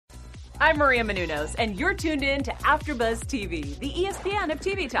I'm Maria Menounos, and you're tuned in to AfterBuzz TV, the ESPN of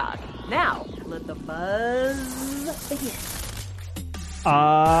TV talk. Now, let the buzz begin.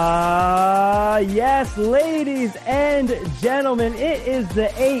 Yes, ladies and gentlemen, it is the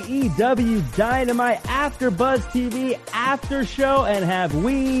AEW Dynamite AfterBuzz TV after show, and have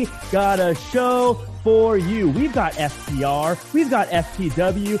we got a show for you. We've got FTR, we've got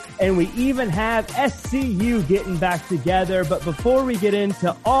FTW, and we even have SCU getting back together. But before we get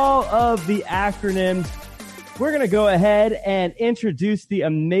into all of the acronyms, we're going to go ahead and introduce the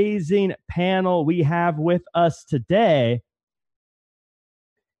amazing panel we have with us today.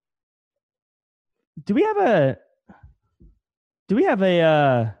 Do we have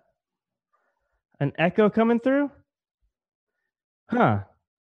an echo coming through? Huh.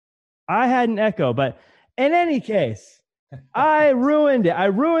 I had an echo, but in any case, I ruined it. I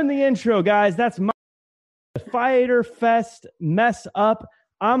ruined the intro, guys. That's my Fyter Fest mess up.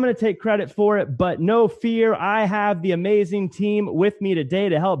 I'm going to take credit for it, but no fear. I have the amazing team with me today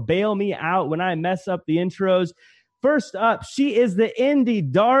to help bail me out when I mess up the intros. First up, she is the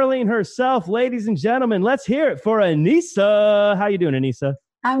indie darling herself. Ladies and gentlemen, let's hear it for Anissa. How you doing, Anissa?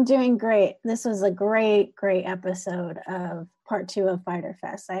 I'm doing great. This was a great episode of part 2 of Fyter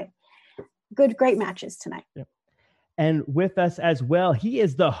Fest. Great matches tonight. Yep. And with us as well, he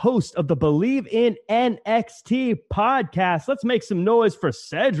is the host of the Believe in NXT podcast. Let's make some noise for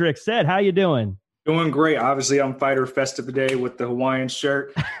Cedric. Ced, how you doing? Doing great. Obviously, I'm Fyter Festive today with the Hawaiian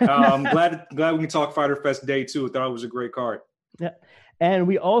shirt. I'm glad we can talk Fyter Fest Day 2. I thought it was a great card. Yeah. And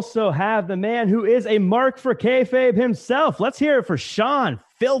we also have the man who is a mark for kayfabe himself. Let's hear it for Sean.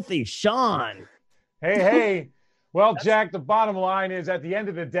 Filthy Sean. Hey. Well, Jack, the bottom line is at the end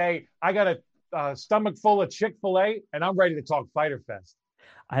of the day, I got a stomach full of Chick-fil-A, and I'm ready to talk Fyter Fest.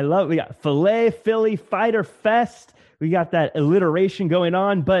 I love it. We got Filet Philly Fyter Fest. We got that alliteration going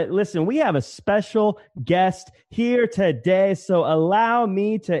on. But listen, we have a special guest here today. So allow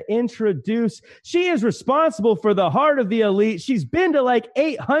me to introduce. She is responsible for the Heart of the Elite. She's been to like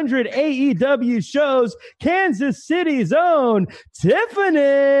 800 AEW shows. Kansas City's own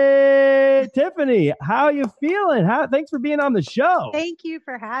Tiffany. Tiffany, how are you feeling? Thanks for being on the show. Thank you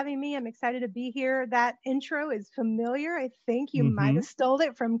for having me. I'm excited to be here. That intro is familiar. I think you might have stole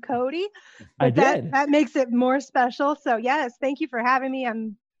it from Cody. I did. That makes it more special. So yes, thank you for having me.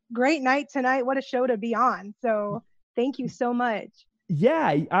 Great night tonight. What a show to be on. So thank you so much.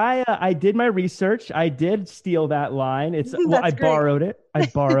 Yeah, I did my research. I did steal that line. I borrowed it. I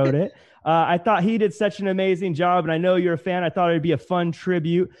thought he did such an amazing job, and I know you're a fan. I thought it'd be a fun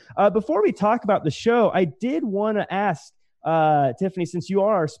tribute. Before we talk about the show, I did want to ask Tiffany, since you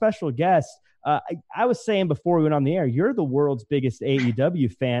are our special guest, I was saying before we went on the air, you're the world's biggest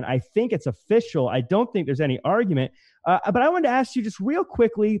AEW fan. I think it's official. I don't think there's any argument. But I wanted to ask you just real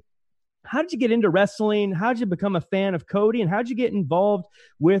quickly, how did you get into wrestling? How did you become a fan of Cody? And how did you get involved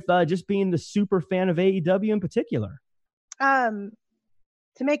with just being the super fan of AEW in particular? To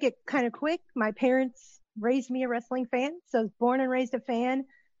make it kind of quick, my parents raised me a wrestling fan. So I was born and raised a fan.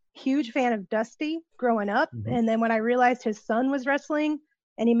 Huge fan of Dusty growing up. Mm-hmm. And then when I realized his son was wrestling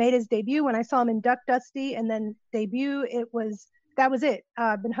and he made his debut, when I saw him induct Dusty and then debut, that was it.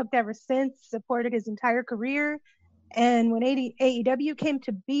 I've been hooked ever since, supported his entire career. And when AEW came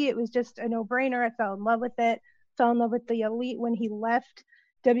to be, it was just a no-brainer. I fell in love with it, fell in love with the Elite when he left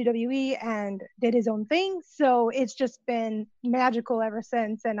WWE and did his own thing. So it's just been magical ever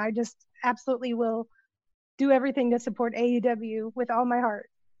since. And I just absolutely will do everything to support AEW with all my heart.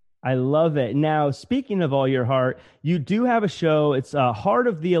 I love it. Now, speaking of all your heart, you do have a show. It's Heart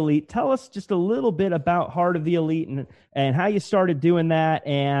of the Elite. Tell us just a little bit about Heart of the Elite and how you started doing that,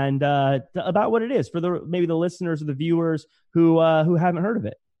 and about what it is for maybe the listeners or the viewers who haven't heard of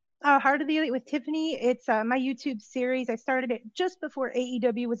it. Heart of the Elite with Tiffany. It's my YouTube series. I started it just before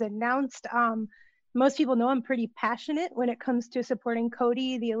AEW was announced. Most people know I'm pretty passionate when it comes to supporting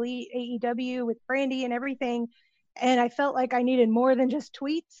Cody, the Elite, AEW with Brandy and everything. And I felt like I needed more than just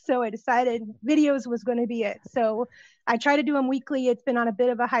tweets. So I decided videos was going to be it. So I try to do them weekly. It's been on a bit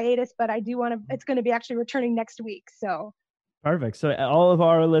of a hiatus, but it's going to be actually returning next week. So perfect. So all of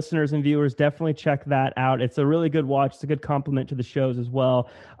our listeners and viewers, definitely check that out. It's a really good watch. It's a good compliment to the shows as well.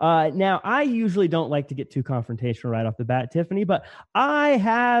 Now, I usually don't like to get too confrontational right off the bat, Tiffany, but I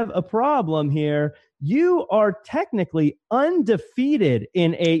have a problem here. You are technically undefeated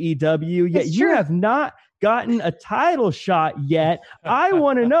in AEW, yet you have not gotten a title shot yet. I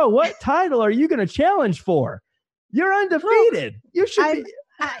want to know, what title are you going to challenge for? You're undefeated. You should be.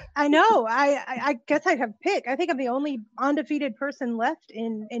 I know. I guess I'd have pick. I think I'm the only undefeated person left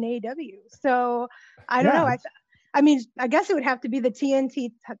in AEW. So I don't know. I mean, I guess it would have to be the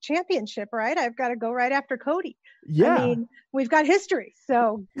TNT championship, right? I've got to go right after Cody. Yeah. I mean, we've got history,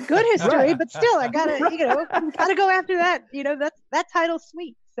 so good history, but still, I gotta, gotta go after that. That title's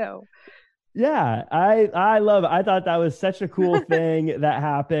sweet. So. Yeah, I love it. I thought that was such a cool thing that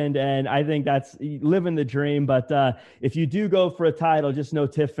happened, and I think that's living the dream. But if you do go for a title, just know,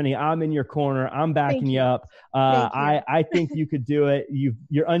 Tiffany, I'm in your corner. I'm backing you up. I think you could do it.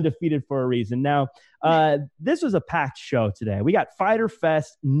 You're undefeated for a reason. Now, this was a packed show today. We got Fyter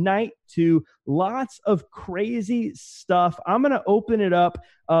Fest Night 2, lots of crazy stuff. I'm gonna open it up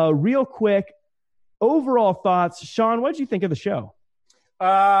real quick. Overall thoughts, Sean. What did you think of the show?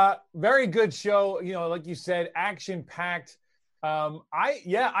 Very good show. Like you said, action packed. I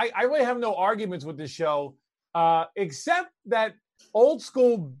really have no arguments with this show, except that old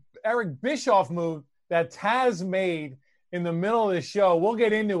school Eric Bischoff move that Taz made in the middle of the show. We'll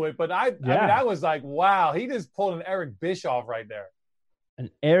get into it, but I mean, I was like, wow, he just pulled an Eric Bischoff right there. An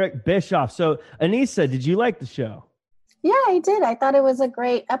Eric Bischoff. So, Anissa, did you like the show? Yeah, I did. I thought it was a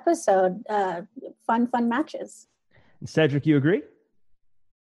great episode. Fun matches. And Cedric, you agree?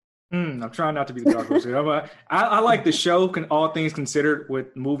 I'm trying not to be the dark horse. I like the show, all things considered,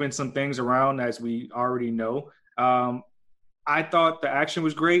 with moving some things around, as we already know. I thought the action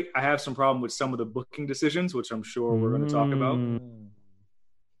was great. I have some problem with some of the booking decisions, which I'm sure we're going to talk about.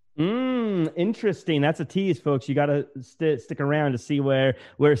 Interesting. That's a tease, folks. You got to stick around to see where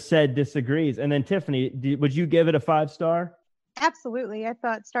Ced disagrees. And then, Tiffany, would you give it a 5-star? Absolutely. I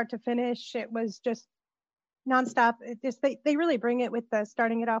thought start to finish, it was just nonstop. It just they really bring it with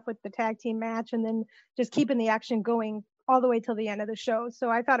starting it off with the tag team match and then just keeping the action going all the way till the end of the show.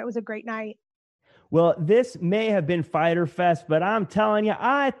 So I thought it was a great night. Well, this may have been Fyter Fest, but I'm telling you,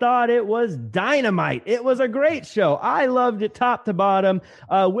 I thought it was dynamite. It was a great show. I loved it top to bottom.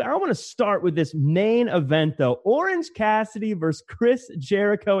 I want to start with this main event, though. Orange Cassidy versus Chris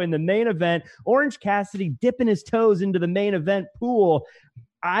Jericho in the main event. Orange Cassidy dipping his toes into the main event pool.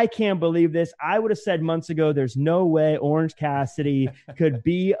 I can't believe this. I would have said months ago, there's no way Orange Cassidy could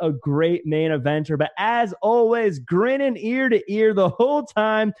be a great main eventer. But as always, grinning ear to ear the whole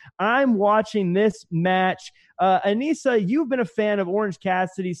time I'm watching this match. Anissa, you've been a fan of Orange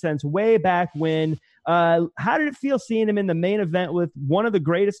Cassidy since way back when. How did it feel seeing him in the main event with one of the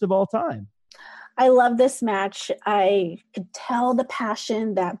greatest of all time? I love this match. I could tell the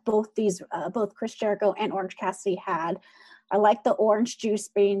passion that both Chris Jericho and Orange Cassidy had. I like the orange juice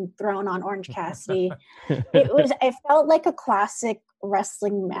being thrown on Orange Cassidy. It felt like a classic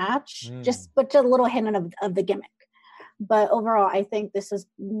wrestling match, but just a little hint of the gimmick. But overall, I think this is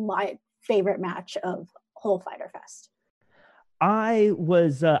my favorite match of whole Fyter Fest. I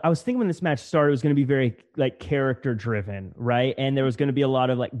was thinking when this match started, it was going to be very like character driven, right? And there was going to be a lot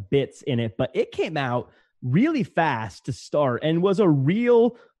of like bits in it, but it came out really fast to start and was a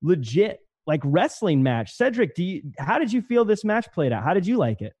real legit like wrestling match. Cedric, how did you feel this match played out? How did you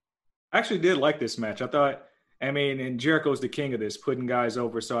like it? I actually did like this match. And Jericho's the king of this, putting guys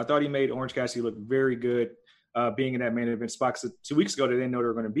over. So I thought he made Orange Cassidy look very good being in that main event spot. Because 2 weeks ago, they didn't know they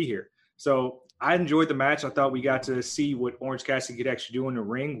were going to be here. So I enjoyed the match. I thought we got to see what Orange Cassidy could actually do in the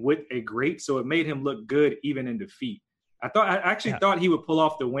ring with a great. So it made him look good even in defeat. I actually thought he would pull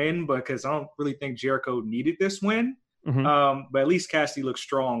off the win because I don't really think Jericho needed this win. Mm-hmm. But at least Cassidy looks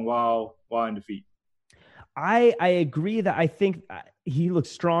strong while in defeat. I agree that I think he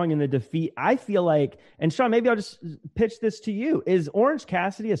looks strong in the defeat. I feel like, and Sean, maybe I'll just pitch this to you. Is Orange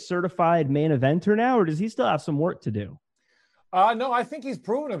Cassidy a certified main eventer now, or does he still have some work to do? No, I think he's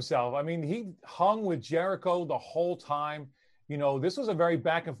proven himself. I mean, he hung with Jericho the whole time. This was a very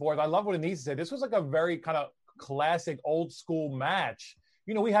back and forth. I love what Anissa said. This was like a very kind of classic old school match.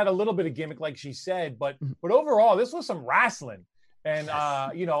 We had a little bit of gimmick, like she said, but overall, this was some wrestling. And,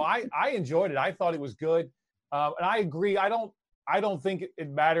 I enjoyed it. I thought it was good. And I agree. I don't think it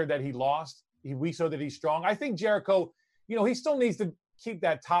mattered that he lost. We saw that he's strong. I think Jericho, he still needs to keep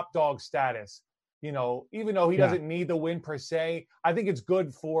that top dog status, even though he doesn't need the win per se. I think it's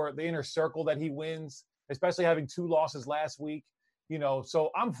good for the inner circle that he wins, especially having 2 losses last week, so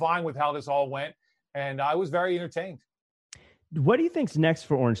I'm fine with how this all went. And I was very entertained. What do you think's next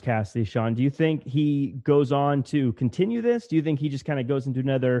for Orange Cassidy, Sean? Do you think he goes on to continue this? Do you think he just kind of goes into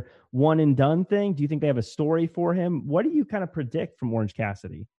another one and done thing? Do you think they have a story for him? What do you kind of predict from Orange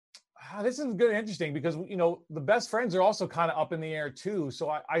Cassidy? This is good and interesting because, the best friends are also kind of up in the air too. So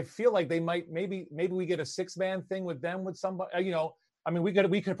I feel like they might, maybe we get a 6-man thing with them with somebody,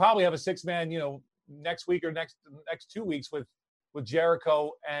 we could probably have a 6-man, next week or next 2 weeks with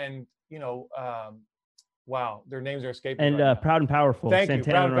Jericho and, Wow, their names are escaping. And right Proud and Powerful. Thank Santana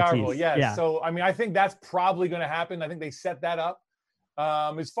you, Proud and Ortiz. Powerful. Yes. Yeah. So, I mean, I think that's probably going to happen. I think they set that up.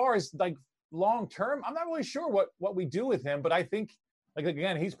 As far as like long term, I'm not really sure what we do with him, but I think, like,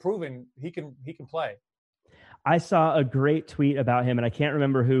 again, he's proven he can play. I saw a great tweet about him, and I can't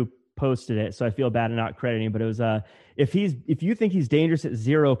remember who posted it, so I feel bad not crediting, but it was if you think he's dangerous at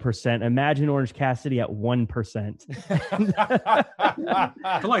 0%, imagine Orange Cassidy at 1%.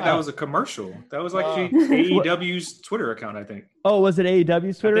 I feel like that was a commercial. That was like AEW's Twitter account, I think. Oh, was it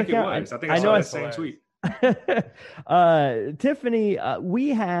AEW's Twitter account? I think I saw that same tweet. Tiffany, we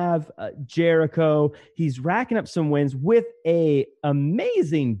have Jericho. He's racking up some wins with a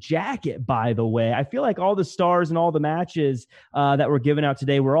amazing jacket, by the way. I feel like all the stars and all the matches that were given out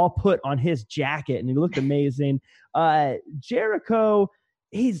today were all put on his jacket, and he looked amazing. Jericho,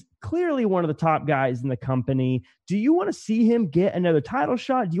 he's clearly one of the top guys in the company. Do you want to see him get another title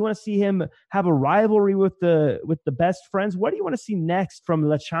shot? Do you want to see him have a rivalry with the best friends? What do you want to see next from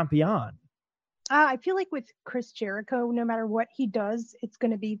Le Champion? I feel like with Chris Jericho, no matter what he does, it's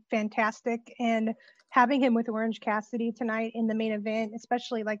going to be fantastic. And having him with Orange Cassidy tonight in the main event,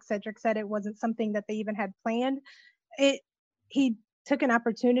 especially like Cedric said, it wasn't something that they even had planned. He took an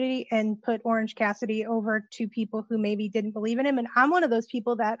opportunity and put Orange Cassidy over to people who maybe didn't believe in him. And I'm one of those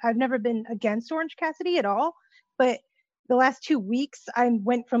people that I've never been against Orange Cassidy at all. But the last 2 weeks, I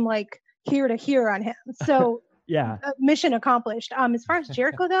went from like here to here on him. So yeah, mission accomplished. As far as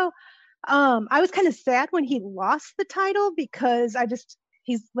Jericho, though, I was kind of sad when he lost the title because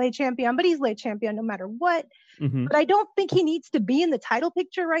he's late champion, but he's late champion no matter what. Mm-hmm. But I don't think he needs to be in the title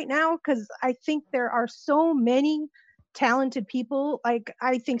picture right now because I think there are so many talented people. Like,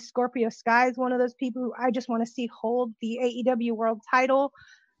 I think Scorpio Sky is one of those people who I just want to see hold the AEW world title.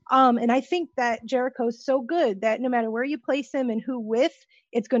 And I think that Jericho's so good that no matter where you place him and who with,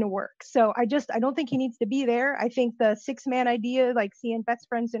 it's going to work. So I don't think he needs to be there. I think the 6-man idea, like seeing best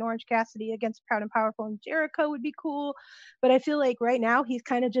friends in Orange Cassidy against Proud and Powerful and Jericho would be cool. But I feel like right now he's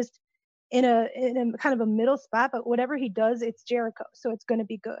kind of just in a kind of a middle spot, but whatever he does, it's Jericho. So it's going to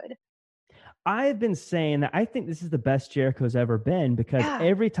be good. I've been saying that I think this is the best Jericho's ever been because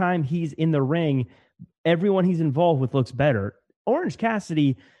every time he's in the ring, everyone he's involved with looks better. Orange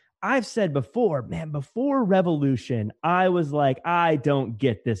Cassidy, I've said before, man, before Revolution, I was like, I don't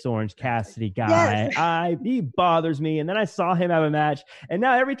get this Orange Cassidy guy. Yes. He bothers me. And then I saw him have a match. And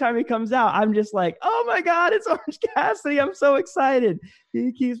now every time he comes out, I'm just like, oh my God, it's Orange Cassidy. I'm so excited.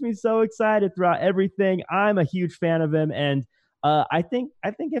 He keeps me so excited throughout everything. I'm a huge fan of him. And I think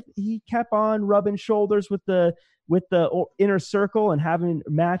if he kept on rubbing shoulders with the Inner Circle and having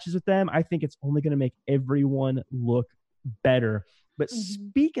matches with them, I think it's only going to make everyone look better. But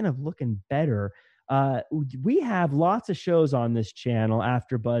speaking of looking better, we have lots of shows on this channel,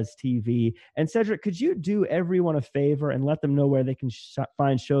 AfterBuzz TV. And Cedric, could you do everyone a favor and let them know where they can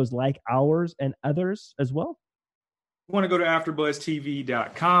find shows like ours and others as well? You want to go to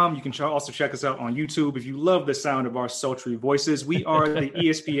AfterBuzzTV.com. You can also check us out on YouTube. If you love the sound of our sultry voices, we are the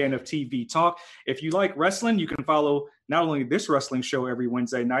ESPN of TV talk. If you like wrestling, you can follow not only this wrestling show every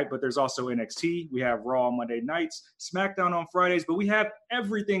Wednesday night, but there's also NXT. We have Raw on Monday nights, SmackDown on Fridays, but we have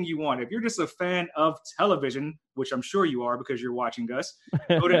everything you want. If you're just a fan of television, which I'm sure you are because you're watching us,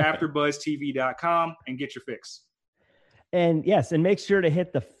 go to AfterBuzzTV.com and get your fix. And yes, and make sure to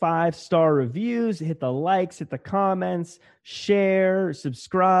hit the 5-star reviews, hit the likes, hit the comments, share,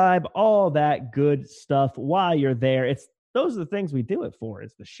 subscribe, all that good stuff while you're there. Those are the things we do it for.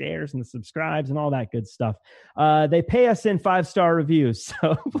 It's the shares and the subscribes and all that good stuff. They pay us in 5-star reviews.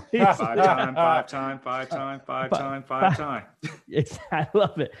 So please. Five time. I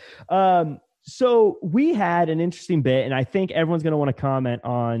love it. So we had an interesting bit, and I think everyone's going to want to comment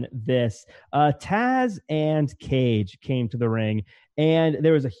on this. Taz and Cage came to the ring, and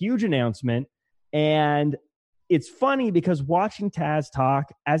there was a huge announcement. And it's funny because watching Taz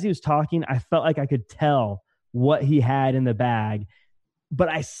talk, as he was talking, I felt like I could tell what he had in the bag. But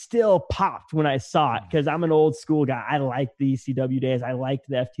I still popped when I saw it because I'm an old school guy. I liked the ECW days. I liked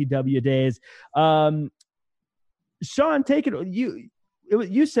the FTW days. Sean, take it.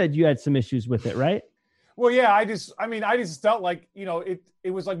 You said you had some issues with it, right? Well, yeah, I just felt like,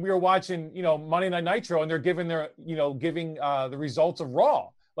 it was like we were watching, Monday Night Nitro and they're giving the results of Raw.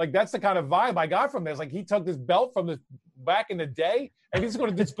 Like, that's the kind of vibe I got from this. Like, he took this belt from back in the day and he's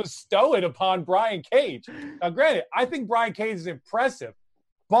going to just bestow it upon Brian Cage. Now, granted, I think Brian Cage is impressive,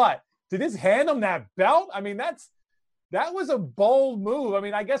 but to just hand him that belt, I mean, that was a bold move. I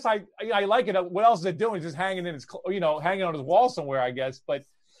mean, I guess I like it. What else is it doing? Just hanging in his, hanging on his wall somewhere, I guess. But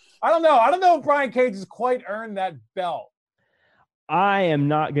I don't know. I don't know if Brian Cage has quite earned that belt. I am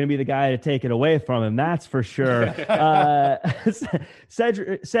not going to be the guy to take it away from him. That's for sure.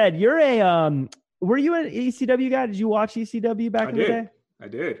 Said you're were you an ECW guy? Did you watch ECW back in the day? I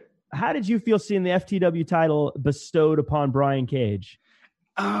did. How did you feel seeing the FTW title bestowed upon Brian Cage?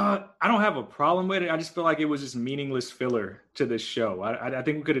 I don't have a problem with it. I just feel like it was just meaningless filler to this show. I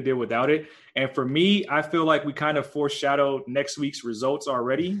think we could have did without it. And for me, I feel like we kind of foreshadowed next week's results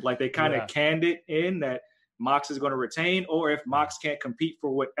already. Like they kind of canned it in that Mox is going to retain, or if Mox can't compete for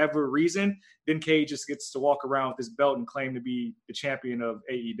whatever reason, then Cage just gets to walk around with this belt and claim to be the champion of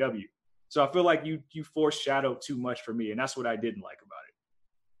AEW. So I feel like you foreshadowed too much for me, and that's what I didn't like about it.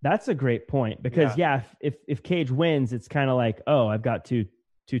 That's a great point because if Cage wins, it's kind of like, oh, I've got the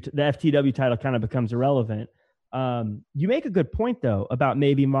FTW title kind of becomes irrelevant. You make a good point though about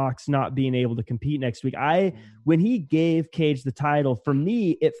maybe Mox not being able to compete next week. When he gave Cage the title, for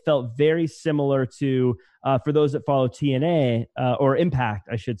me, it felt very similar to, for those that follow TNA or Impact,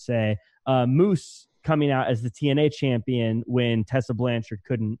 I should say, Moose coming out as the TNA champion when Tessa Blanchard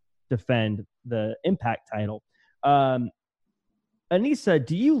couldn't defend the Impact title. Anissa,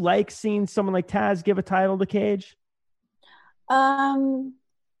 do you like seeing someone like Taz give a title to Cage?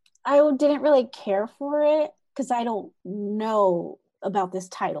 I didn't really care for it because I don't know about this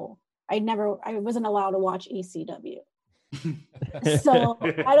title. I wasn't allowed to watch ECW. So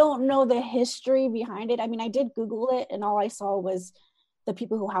I don't know the history behind it. I mean, I did Google it and all I saw was the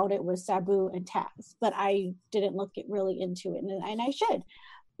people who held it was Sabu and Taz, but I didn't look really into it, and I should.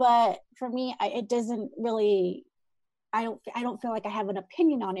 But for me, it doesn't really, I don't feel like I have an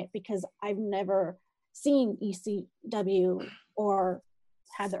opinion on it because I've never seen ECW or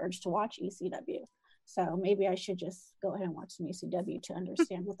had the urge to watch ECW. So maybe I should just go ahead and watch some ECW to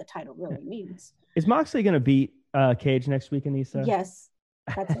understand what the title really means. Is Moxley going to beat Cage next week, Anissa? Yes.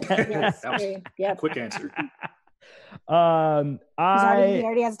 That's it. Yes. Yep. Quick answer. He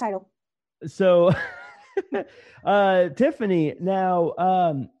already has a title. So, Tiffany,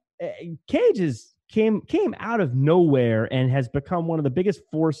 now Cage came out of nowhere and has become one of the biggest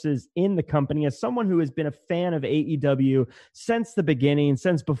forces in the company. As someone who has been a fan of AEW since the beginning,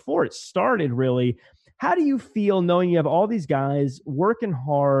 since before it started, really, how do you feel knowing you have all these guys working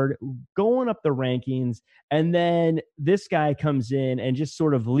hard, going up the rankings, and then this guy comes in and just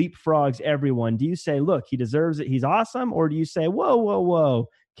sort of leapfrogs everyone? Do you say, look, he deserves it, he's awesome? Or do you say, whoa,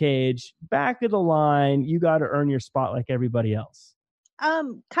 Cage, back of the line, you got to earn your spot like everybody else?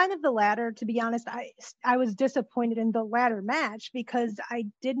 Kind of the latter, to be honest. I was disappointed in the latter match because I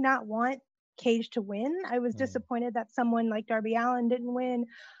did not want Cage to win. I was disappointed that someone like Darby Allin didn't win.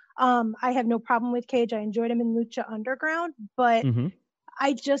 I have no problem with Cage. I enjoyed him in Lucha Underground, but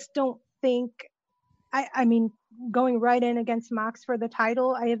I just don't think, I mean, going right in against Mox for the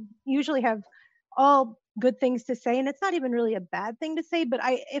title, usually have all good things to say, and it's not even really a bad thing to say, but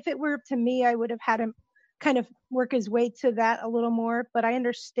if it were up to me, I would have had him kind of work his way to that a little more. But I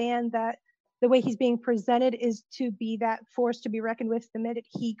understand that the way he's being presented is to be that force to be reckoned with the minute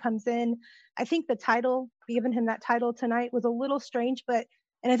he comes in. I think the title, giving him that title tonight was a little strange,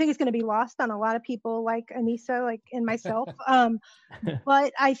 and I think it's going to be lost on a lot of people like Anissa, like and myself.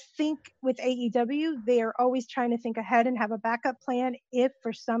 But I think with AEW, they are always trying to think ahead and have a backup plan if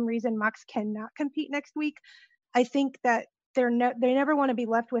for some reason Mox cannot compete next week. I think that they never want to be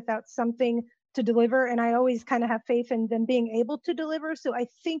left without something to deliver, and I always kind of have faith in them being able to deliver. So I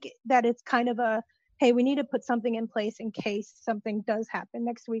think that it's kind of a, hey, we need to put something in place in case something does happen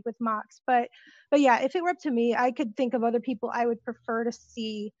next week with Mox. But yeah, if it were up to me, I could think of other people I would prefer to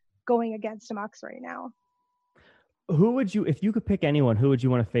see going against Mox right now. Who would you, if you could pick anyone, who would you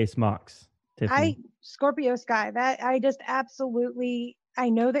want to face Mox, Tiffany? Scorpio Sky. That I just absolutely, I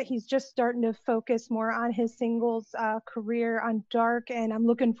know that he's just starting to focus more on his singles career on Dark, and I'm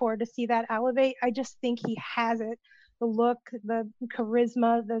looking forward to see that elevate. I just think he has it. The look, the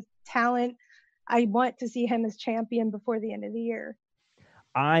charisma, the talent. I want to see him as champion before the end of the year.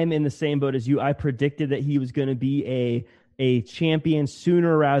 I'm in the same boat as you. I predicted that he was going to be a champion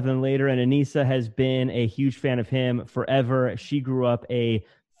sooner rather than later, and Anissa has been a huge fan of him forever. She grew up a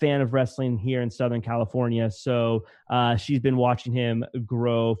fan of wrestling here in Southern California, so she's been watching him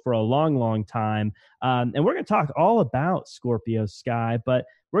grow for a long time. And we're going to talk all about Scorpio Sky, but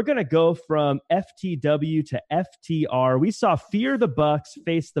we're going to go from FTW to FTR. We saw Fear the Bucks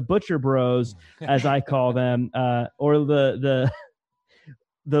face the Butcher Bros, as I call them, or the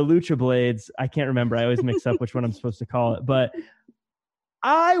Lucha Blades. I can't remember. I always mix up which one I'm supposed to call it, but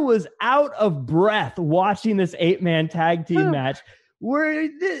I was out of breath watching this 8-man tag team match. Where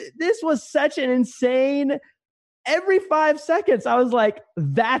this was such an insane every 5 seconds, I was like,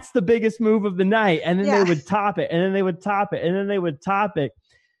 that's the biggest move of the night. And then they would top it, and then they would top it, and then they would top it.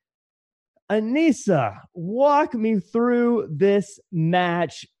 Aneesa, walk me through this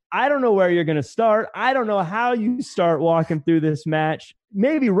match. I don't know where you're going to start. I don't know how you start walking through this match.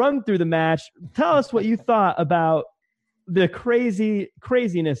 Maybe run through the match. Tell us what you thought about the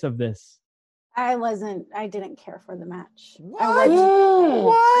craziness of this. I didn't care for the match. What?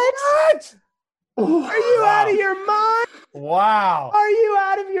 What? Are you out of your mind? Wow. Are you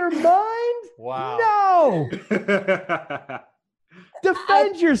out of your mind? Wow. No.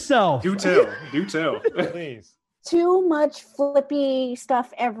 Defend yourself. Do tell. Please. Too much flippy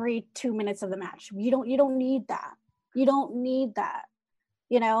stuff every 2 minutes of the match. You don't need that. You don't need that.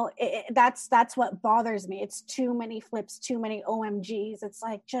 You know, that's what bothers me. It's too many flips, too many OMGs. It's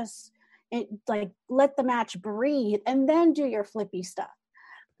like let the match breathe and then do your flippy stuff.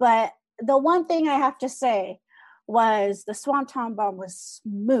 But the one thing I have to say was the Swanton Bomb was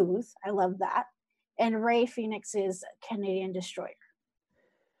smooth. I love that. And Rey Fenix's Canadian Destroyer.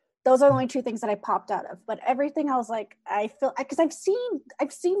 Those are the only two things that I popped out of. But everything I was like, I feel, because I've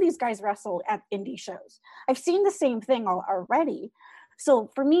seen these guys wrestle at indie shows. I've seen the same thing already.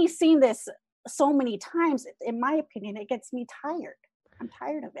 So for me, seeing this so many times, in my opinion, it gets me tired. I'm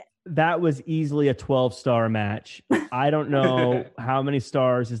tired of it. That was easily a 12-star match. I don't know how many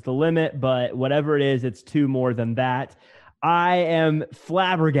stars is the limit, but whatever it is, it's 2 more than that. I am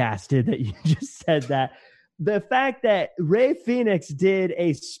flabbergasted that you just said that. The fact that Rey Fenix did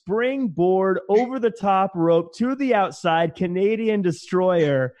a springboard over the top rope to the outside Canadian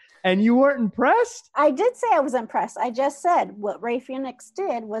Destroyer, and you weren't impressed? I did say I was impressed. I just said what Rey Fenix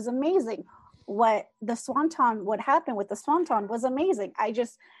did was amazing. What happened with the Swanton was amazing.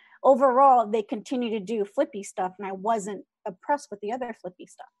 Overall, they continue to do flippy stuff, and I wasn't impressed with the other flippy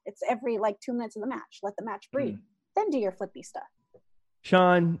stuff. It's every 2 minutes of the match. Let the match breathe. Then do your flippy stuff.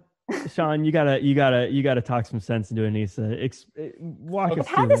 Sean, you gotta talk some sense into Aneesa. Walk us I've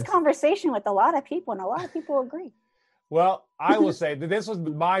through had this conversation with a lot of people, and a lot of people agree. Well, I will say that this was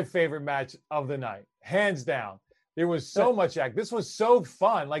my favorite match of the night, hands down. There was so much act. This was so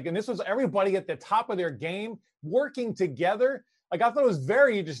fun. And this was everybody at the top of their game working together. I thought it was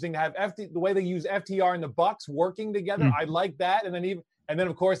very interesting to have the way they use FTR and the Bucks working together. I like that. And then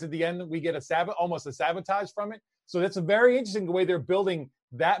of course at the end we get almost a sabotage from it. So that's a very interesting the way they're building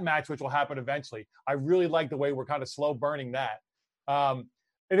that match, which will happen eventually. I really like the way we're kind of slow burning that.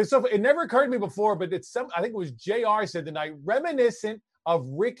 It never occurred to me before, but I think it was JR said tonight, reminiscent of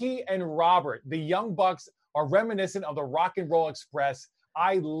Ricky and Robert. The Young Bucks are reminiscent of the Rock and Roll Express.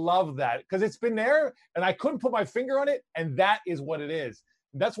 I love that because it's been there and I couldn't put my finger on it. And that is what it is.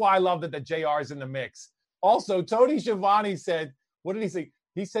 That's why I love that the JR is in the mix. Also, Tony Schiavone said, what did he say?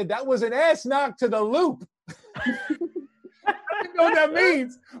 He said that was an ass knock to the loop. I don't know what that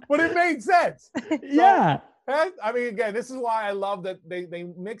means, but it made sense. Yeah. I mean, again, this is why I love that they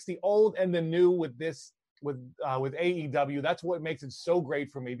mix the old and the new with this with AEW. That's what makes it so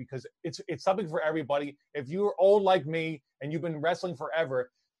great for me because it's something for everybody. If you're old like me and you've been wrestling forever,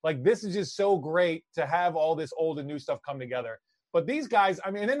 this is just so great to have all this old and new stuff come together. But these guys,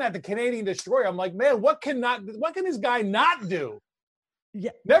 I mean, and then at the Canadian Destroyer, I'm like, man, what can this guy not do?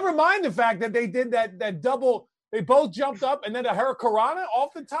 Yeah. Never mind the fact that they did that double. They both jumped up and then a Hurricanrana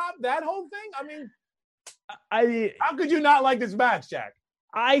off the top. That whole thing. I mean, how could you not like this match, Jack?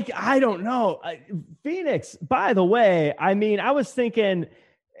 I don't know. Phoenix, by the way, I mean, I was thinking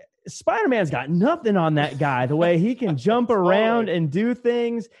Spider-Man's got nothing on that guy. The way he can jump around and do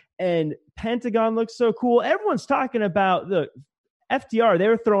things, and Pentagon looks so cool. Everyone's talking about the FTR. They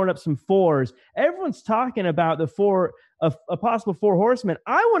were throwing up some 4s. Everyone's talking about a possible 4 horsemen.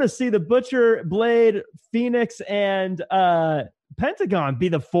 I want to see the Butcher, Blade, Phoenix, and Pentagon be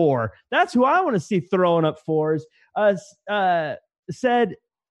the 4. That's who I want to see throwing up 4s. Said,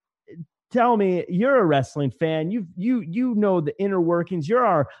 tell me, you're a wrestling fan. You know the inner workings. You're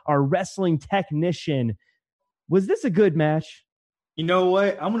our wrestling technician. Was this a good match? You know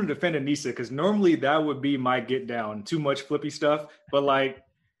what? I'm going to defend Aneesa because normally that would be my get down. Too much flippy stuff. But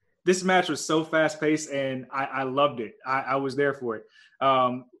this match was so fast paced and I loved it. I was there for it.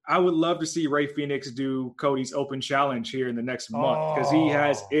 I would love to see Rey Fenix do Cody's open challenge here in the next month because he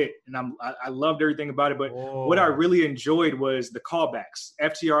has it. And I loved everything about it. But what I really enjoyed was the callbacks.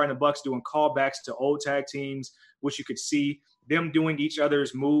 FTR and the Bucks doing callbacks to old tag teams, which you could see them doing each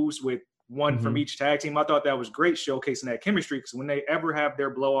other's moves with one from each tag team. I thought that was great, showcasing that chemistry because when they ever have their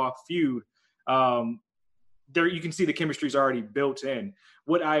blow-off feud, there you can see the chemistry is already built in.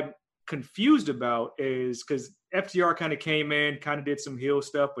 What I'm confused about is because FTR kind of came in, kind of did some heel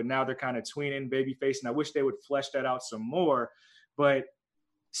stuff, but now they're kind of tweening babyface, and I wish they would flesh that out some more. But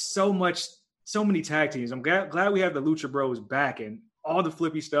so many tag teams. I'm glad we have the Lucha Bros back and all the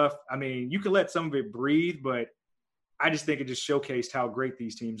flippy stuff. I mean, you can let some of it breathe, but I just think it just showcased how great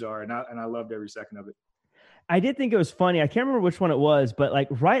these teams are, and I loved every second of it. I did think it was funny. I can't remember which one it was, but like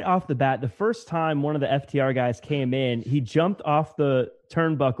right off the bat, the first time one of the FTR guys came in, he jumped off the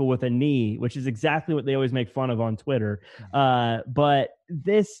turnbuckle with a knee, which is exactly what they always make fun of on Twitter. But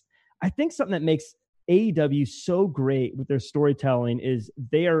this, I think something that makes AEW so great with their storytelling is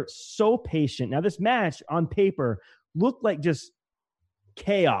they are so patient. Now, this match on paper looked like just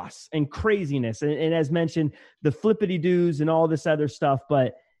chaos and craziness. And as mentioned, the flippity-doos and all this other stuff,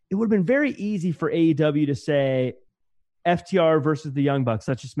 but it would have been very easy for AEW to say FTR versus the Young Bucks.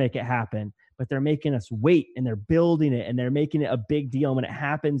 Let's just make it happen. But they're making us wait, and they're building it, and they're making it a big deal. And when it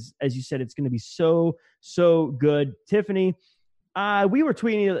happens, as you said, it's going to be so, so good. Tiffany, we were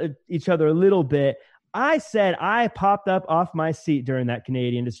tweeting each other a little bit. I said I popped up off my seat during that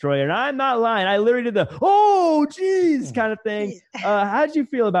Canadian Destroyer, and I'm not lying. I literally did the, oh, geez, kind of thing. How did you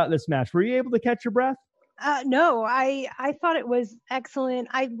feel about this match? Were you able to catch your breath? No, I thought it was excellent.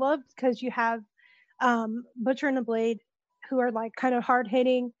 I loved because you have Butcher and the Blade, who are like kind of hard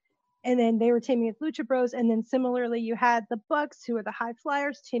hitting, and then they were teaming with Lucha Bros, and then similarly you had the Bucks, who are the high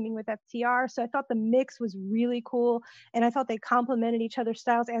flyers, teaming with FTR. So I thought the mix was really cool, and I thought they complemented each other's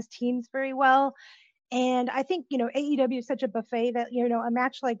styles as teams very well. And I think, AEW is such a buffet that, a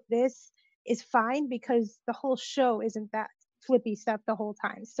match like this is fine because the whole show isn't that flippy stuff the whole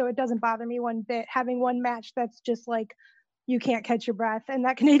time. So it doesn't bother me one bit having one match that's just like you can't catch your breath. And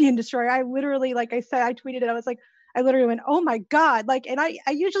that Canadian Destroyer, I literally, like I said, I tweeted it, I was like, I literally went, oh my God. Like, and I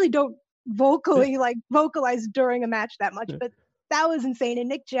usually don't vocalize during a match that much, but that was insane. And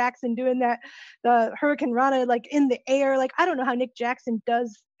Nick Jackson doing that, the Hurricane Rana, like in the air, like I don't know how Nick Jackson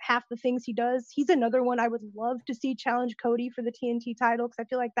does half the things he does. He's another one I would love to see challenge Cody for the TNT title, because I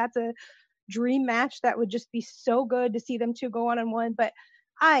feel like that's a dream match that would just be so good to see them two go one-on-one. But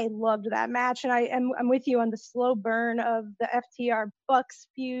I loved that match, and I'm with you on the slow burn of the FTR Bucks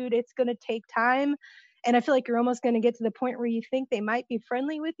feud. It's going to take time, and I feel like you're almost going to get to the point where you think they might be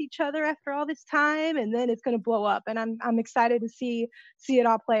friendly with each other after all this time, and then it's going to blow up. And I'm excited to see it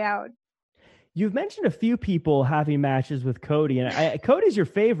all play out. You've mentioned a few people having matches with Cody, and Cody's your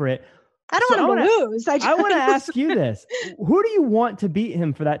favorite. I don't want to lose. I want to ask you this: who do you want to beat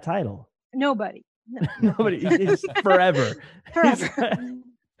him for that title? Nobody. No. Nobody. It's forever. Forever.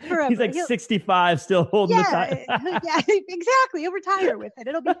 He's like 65, still holding the title. Yeah, exactly. He'll retire with it.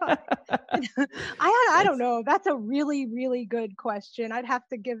 It'll be fine. I don't know. That's a really, really good question. I'd have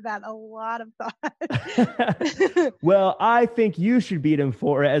to give that a lot of thought. Well, I think you should beat him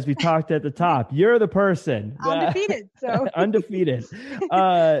for it, as we talked at the top. You're the person. Undefeated. So undefeated.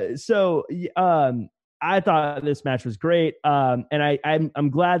 I thought this match was great. And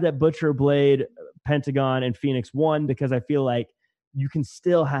I'm glad that Butcher, Blade, Pentagon, and Phoenix won, because I feel like you can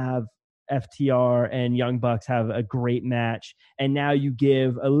still have FTR and Young Bucks have a great match, and now you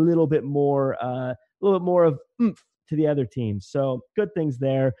give a little bit more of oomph to the other teams. So good things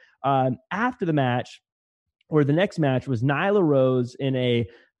there. After the match, or the next match, was Nyla Rose in a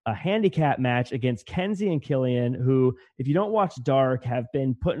handicap match against Kenzie and Killian, who, if you don't watch Dark, have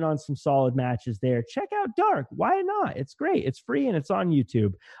been putting on some solid matches there. Check out Dark. Why not? It's great. It's free and it's on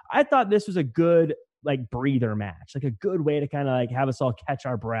YouTube. I thought this was a good breather match, like a good way to kind of have us all catch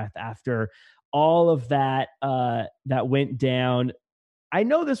our breath after all of that that went down. I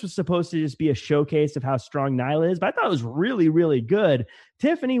know this was supposed to just be a showcase of how strong Nyla is, but I thought it was really, really good.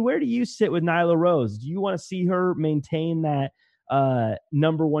 Tiffany, where do you sit with Nyla Rose? Do you want to see her maintain that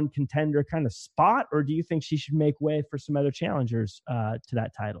number one contender kind of spot, or do you think she should make way for some other challengers to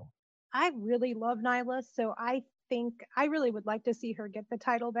that title? I really love Nyla, so I think I really would like to see her get the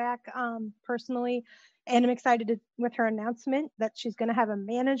title back personally, and I'm excited with her announcement that she's going to have a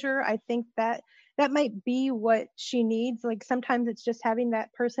manager. I think that might be what she needs. Like, sometimes it's just having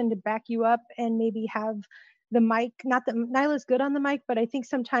that person to back you up and maybe have the mic. Not that Nyla's good on the mic, but I think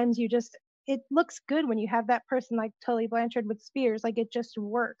sometimes it looks good when you have that person like Tully Blanchard with Spears. Like, it just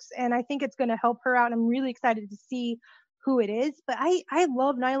works, and I think it's going to help her out. I'm really excited to see who it is, but I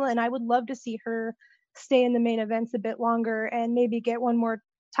love Nyla, and I would love to see her stay in the main events a bit longer and maybe get one more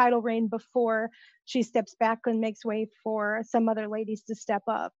title reign before she steps back and makes way for some other ladies to step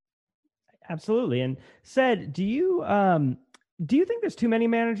up. Absolutely. And said, do you do you think there's too many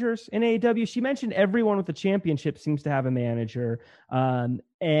managers in AEW? She mentioned everyone with the championship seems to have a manager,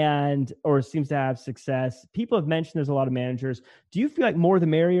 or seems to have success. People have mentioned there's a lot of managers. Do you feel like more the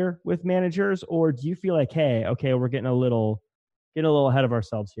merrier with managers, or do you feel like, hey, okay, we're getting a little ahead of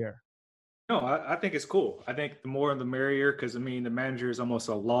ourselves here? No, I think it's cool. I think the more the merrier, because I mean, the manager is almost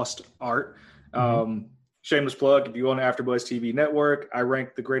a lost art. Shameless plug, if you go on the AfterBuzz TV network, I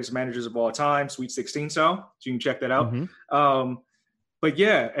rank the greatest managers of all time, Sweet 16 style. So you can check that out. But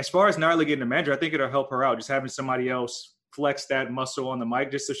yeah, as far as Nyla getting a manager, I think it'll help her out. Just having somebody else flex that muscle on the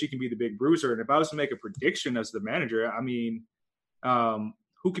mic just so she can be the big bruiser. And if I was to make a prediction as the manager, I mean,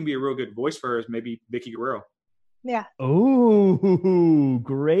 who can be a real good voice for her is maybe Vicky Guerrero. Yeah. Oh,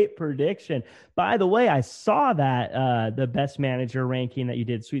 great prediction. By the way, I saw that the best manager ranking that you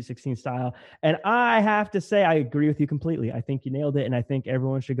did, Sweet 16 style. And I have to say, I agree with you completely. I think you nailed it. And I think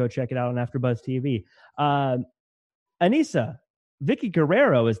everyone should go check it out on AfterBuzz TV. Anissa, Vicky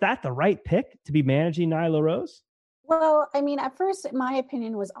Guerrero, is that the right pick to be managing Nyla Rose? Well, I mean, at first, my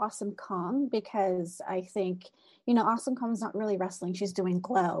opinion was Awesome Kong, because I think, Awesome Kong's not really wrestling. She's doing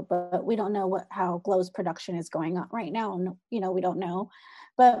Glow, but we don't know how Glow's production is going on right now. We don't know.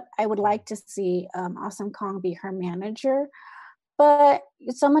 But I would like to see Awesome Kong be her manager. But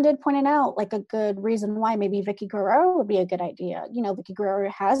someone did point it out, like a good reason why maybe Vicky Guerrero would be a good idea. Vicky Guerrero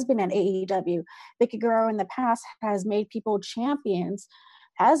has been at AEW. Vicky Guerrero in the past has made people champions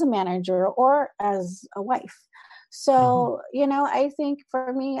as a manager or as a wife. So, I think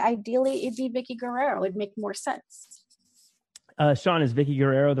for me, ideally, it'd be Vicky Guerrero. It'd make more sense. Sean, is Vicky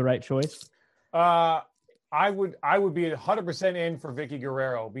Guerrero the right choice? I would be 100% in for Vicky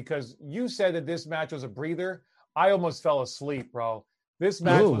Guerrero, because you said that this match was a breather. I almost fell asleep, bro. This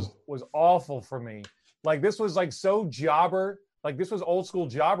match was awful for me. Like, this was like so jobber. Like, this was old school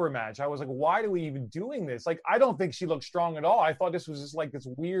jobber match. I was like, why are we even doing this? Like, I don't think she looked strong at all. I thought this was just like this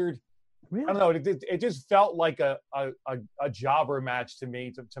weird. Really? I don't know. It just felt like a jobber match to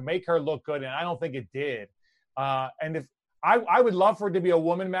me to make her look good, and I don't think it did. And if I would love for it to be a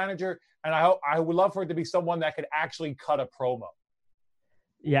woman manager, and I would love for it to be someone that could actually cut a promo.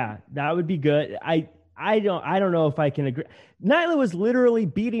 Yeah, that would be good. I don't know if I can agree. Nyla was literally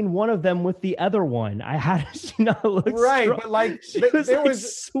beating one of them with the other one. How does she not look right? strong? But like there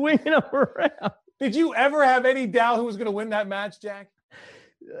was swinging them around. Did you ever have any doubt who was going to win that match, Jack?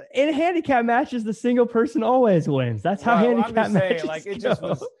 In handicap matches, the single person always wins. That's how handicap matches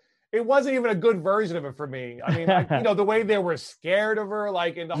go. It wasn't even a good version of it for me. I mean, the way they were scared of her,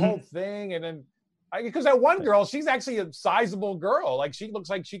 like, in the whole thing. And then, because that one girl, she's actually a sizable girl. Like, she looks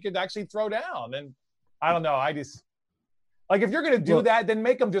like she could actually throw down. And I don't know. I just, like, if you're going to do that, then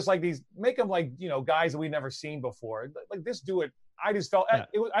make them just like guys that we've never seen before. Like, just do it. I just felt,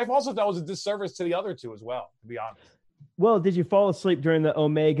 I've also thought it was a disservice to the other two as well, to be honest. Well, did you fall asleep during the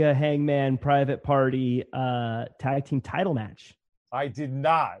Omega Hangman Private Party tag team title match? I did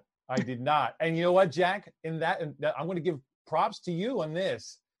not. And you know what, Jack? I'm going to give props to you on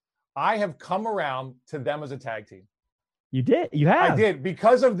this. I have come around to them as a tag team. You did? You have? I did.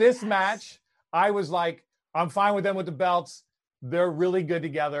 Because of this match, I was like, I'm fine with them with the belts. They're really good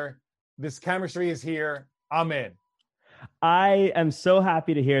together. This chemistry is here. I'm in. I am so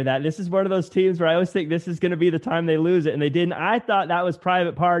happy to hear that. This is one of those teams where I always think this is going to be the time they lose it, and they didn't. I thought that was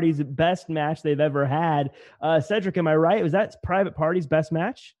Private Party's best match they've ever had. Cedric, am I right? Was that Private Party's best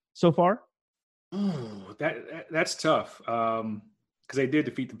match so far? Ooh, that's tough, because they did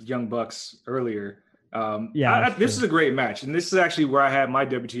defeat the Young Bucks earlier. This is a great match, and this is actually where I had my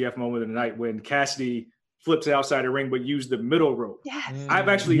WTF moment of the night when Cassidy flips outside the ring but used the middle rope. Yes. I've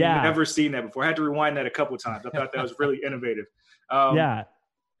actually never seen that before. I had to rewind that a couple of times. I thought that was really innovative. I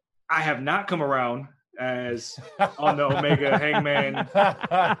have not come around as on the Omega Hangman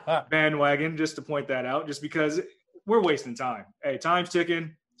bandwagon, just to point that out, just because we're wasting time. Hey, time's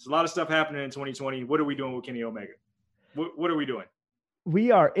ticking. There's a lot of stuff happening in 2020. What are we doing with Kenny Omega? What are we doing?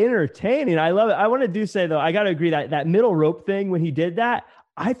 We are entertaining. I love it. I want to say, though, I got to agree that middle rope thing, when he did that,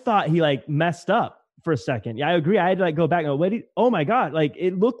 I thought he messed up for a second. Yeah, I agree. I had to go back and go, wait, oh my God.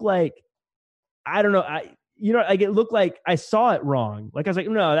 It looked like, I don't know. It looked like I saw it wrong. I was like,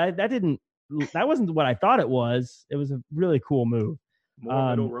 no, that wasn't what I thought it was. It was a really cool move.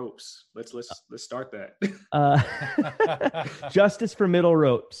 More middle ropes. Let's start that. Justice for middle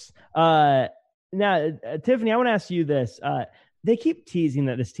ropes. Now, Tiffany, I want to ask you this. They keep teasing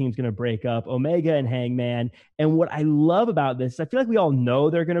that this team's going to break up, Omega and Hangman. And what I love about this, I feel like we all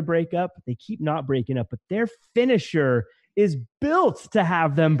know they're going to break up, but they keep not breaking up. But their finisher is built to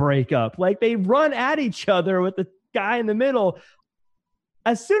have them break up. They run at each other with the guy in the middle.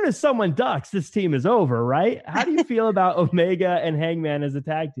 as soon as someone ducks, this team is over, right? How do you feel about Omega and Hangman as a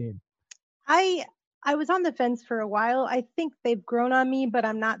tag team? I was on the fence for a while. I think they've grown on me, but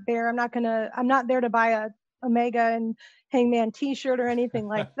I'm not there. I'm not there to buy a Omega and Hangman t-shirt or anything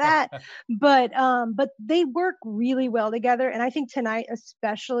like that. But they work really well together. And I think tonight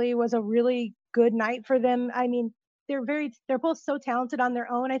especially was a really good night for them. I mean, they're both so talented on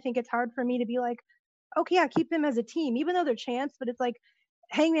their own. I think it's hard for me to be like, okay, yeah, keep them as a team, even though they're champs, but it's like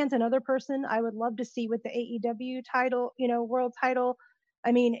Hangman's another person I would love to see with the AEW title, world title.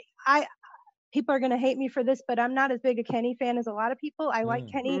 I mean, people are going to hate me for this, but I'm not as big a Kenny fan as a lot of people. I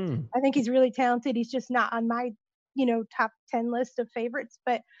like Kenny. I think he's really talented. He's just not on my, top 10 list of favorites,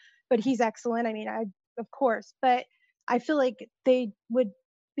 but he's excellent. I mean, of course, but I feel like they would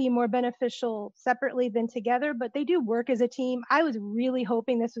be more beneficial separately than together, but they do work as a team. I was really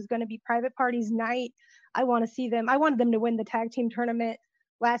hoping this was going to be Private Party's night. I wanted them to win the tag team tournament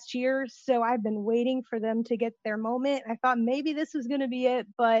last year. So I've been waiting for them to get their moment. I thought maybe this was going to be it,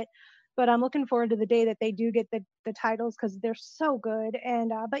 but I'm looking forward to the day that they do get the titles because they're so good.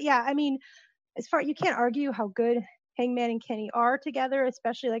 And but yeah, I mean, you can't argue how good Hangman and Kenny are together,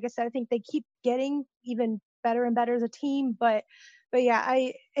 especially like I said, I think they keep getting even better and better as a team. But yeah,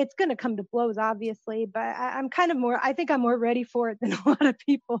 it's going to come to blows, obviously. But I think I'm more ready for it than a lot of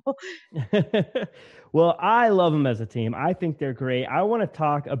people. Well, I love them as a team. I think they're great. I want to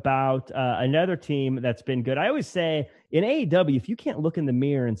talk about another team that's been good. I always say in AEW, if you can't look in the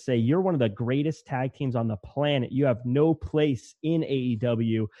mirror and say you're one of the greatest tag teams on the planet, you have no place in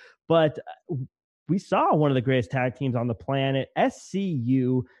AEW. But we saw one of the greatest tag teams on the planet,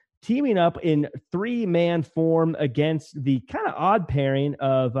 SCU, teaming up in 3-man form against the kind of odd pairing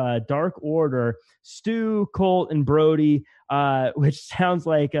of Dark Order, Stu, Colt, and Brody, which sounds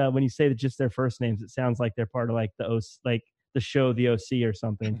like when you say that just their first names, it sounds like they're part of like the show The OC or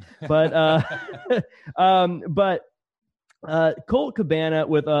something. But Colt Cabana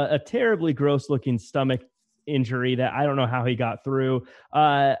with a terribly gross looking stomach injury that I don't know how he got through.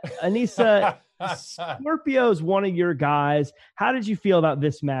 Anissa, Scorpio is one of your guys. How did you feel about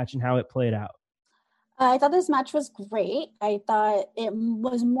this match and how it played out? I thought this match was great. I thought it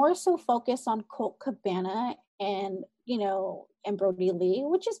was more so focused on Colt Cabana and Brody Lee,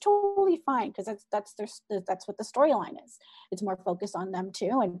 which is totally fine because that's what the storyline is. It's more focused on them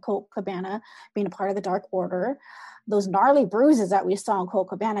too, and Colt Cabana being a part of the Dark Order. Those gnarly bruises that we saw in Colt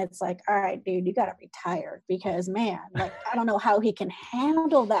Cabana, it's like, all right, dude, you gotta retire because man, like I don't know how he can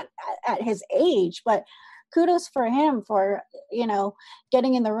handle that at his age, but kudos for him for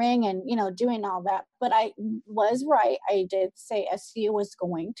getting in the ring and doing all that. But I was right. I did say SCU was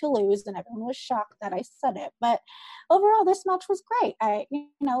going to lose, and everyone was shocked that I said it. But overall, this match was great. It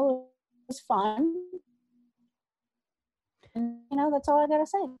was fun. And, that's all I gotta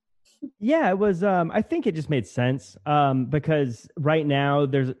say. Yeah, it was. I think it just made sense because right now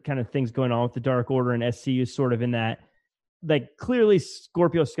there's kind of things going on with the Dark Order, and SCU is sort of in that. Like clearly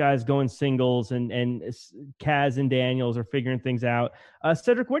Scorpio Sky's going singles and Kaz and Daniels are figuring things out.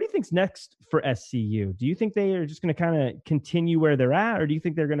 Cedric, what do you think's next for SCU? Do you think they are just going to kind of continue where they're at, or do you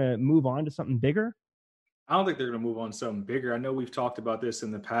think they're going to move on to something bigger? I don't think they're going to move on to something bigger. I know we've talked about this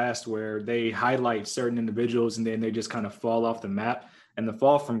in the past where they highlight certain individuals and then they just kind of fall off the map. And the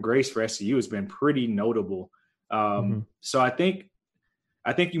fall from grace for SCU has been pretty notable. So I think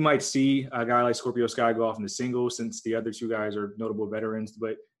you might see a guy like Scorpio Sky go off in the singles since the other two guys are notable veterans,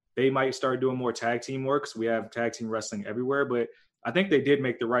 but they might start doing more tag team work. So we have tag team wrestling everywhere, but I think they did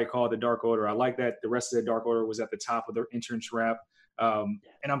make the right call, the Dark Order. I like that the rest of the Dark Order was at the top of their entrance ramp. And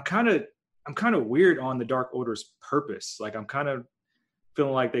I'm kind of weird on the Dark Order's purpose. Like I'm kind of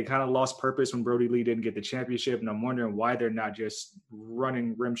feeling like they kind of lost purpose when Brody Lee didn't get the championship. And I'm wondering why they're not just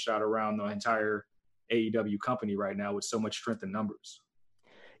running rimshot around the entire AEW company right now with so much strength in numbers.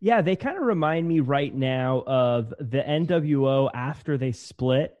 Yeah, they kind of remind me right now of the NWO after they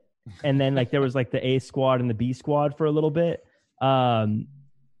split. And then like there was like the A squad and the B squad for a little bit.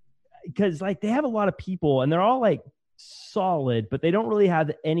 Because like they have a lot of people and they're all like solid, but they don't really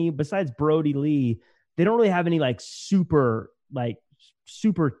have any, besides Brody Lee, they don't really have any like super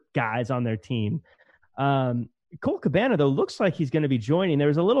guys on their team. Colt Cabana, though, looks like he's going to be joining. There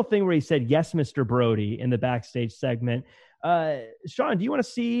was a little thing where he said, "Yes, Mr. Brody," in the backstage segment. Sean, do you want to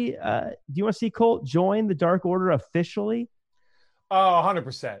see Colt join the Dark Order officially? Oh,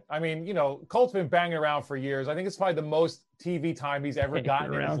 100%. I mean, Colt's been banging around for years. I think it's probably the most TV time he's ever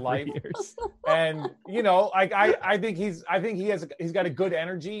gotten in his life. And, I think he's got a good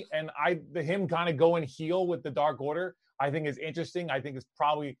energy, and him kind of going heel with the Dark Order, I think is interesting. I think it's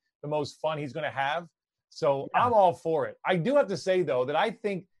probably the most fun he's going to have. So I'm all for it. I do have to say, though, that I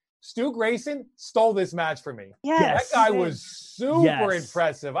think Stu Grayson stole this match for me. Yes. That guy was super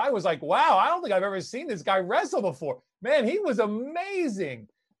impressive. I was like, wow, I don't think I've ever seen this guy wrestle before. Man, he was amazing.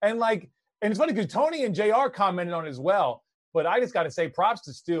 And it's funny because Tony and JR commented on it as well. But I just got to say props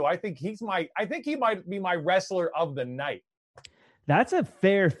to Stu. I think he might be my wrestler of the night. That's a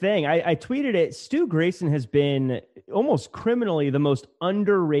fair thing. I tweeted it. Stu Grayson has been almost criminally the most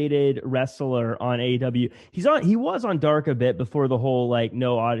underrated wrestler on AEW. He was on Dark a bit before the whole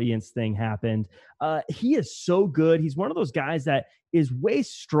no audience thing happened. He is so good. He's one of those guys that is way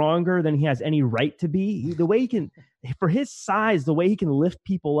stronger than he has any right to be. The way he can, for his size, the way he can lift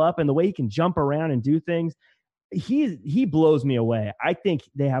people up and the way he can jump around and do things. He blows me away. I think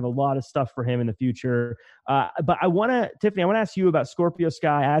they have a lot of stuff for him in the future. But Tiffany, I want to ask you about Scorpio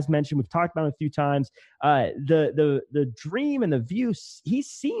Sky. As mentioned, we've talked about him a few times. The dream and the view, he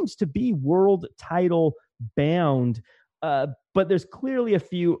seems to be world title bound, but there's clearly a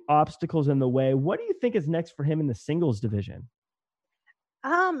few obstacles in the way. What do you think is next for him in the singles division?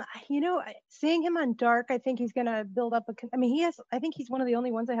 Seeing him on Dark, I think he's going to build up I think he's one of the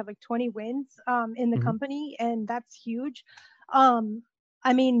only ones that have 20 wins in the company, and that's huge.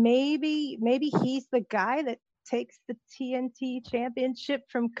 Maybe he's the guy that takes the TNT championship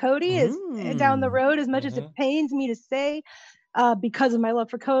from Cody down the road, as much as it pains me to say, because of my love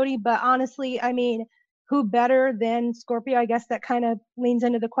for Cody. But honestly, who better than Scorpio? I guess that kind of leans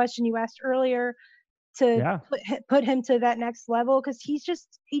into the question you asked earlier, to put him to that next level, because he just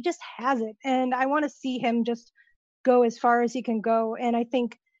has it, and I want to see him just go as far as he can go. And I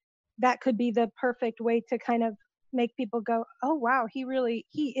think that could be the perfect way to kind of make people go, oh wow, he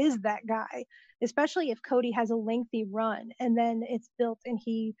is that guy, especially if Cody has a lengthy run and then it's built and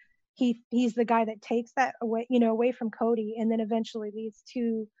he's the guy that takes that away from Cody and then eventually leads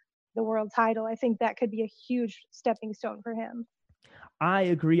to the world title. I think that could be a huge stepping stone for him. I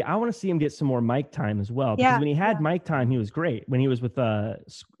agree. I want to see him get some more mic time as well, because when he had mic time, he was great when he was with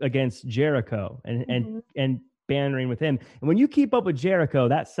against Jericho and bantering with him. And when you keep up with Jericho,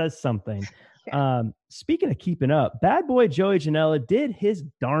 that says something. Speaking of keeping up, bad boy Joey Janela did his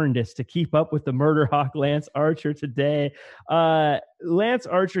darndest to keep up with the Murder Hawk Lance Archer today. Lance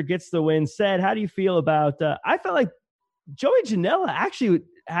Archer gets the win. Said, how do you feel about? I felt like Joey Janela actually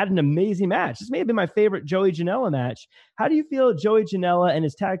had an amazing match. This may have been my favorite Joey Janela match. How do you feel Joey Janela and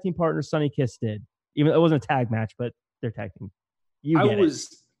his tag team partner Sonny Kiss did? Even though it wasn't a tag match, but they're tag team. I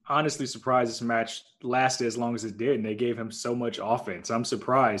was honestly surprised this match lasted as long as it did, and they gave him so much offense. I'm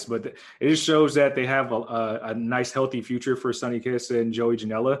surprised, but it just shows that they have a nice, healthy future for Sonny Kiss and Joey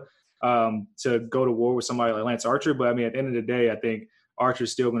Janela to go to war with somebody like Lance Archer. But at the end of the day, I think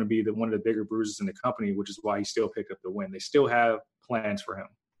Archer's still going to be one of the bigger bruises in the company, which is why he still picked up the win. They still have plans for him.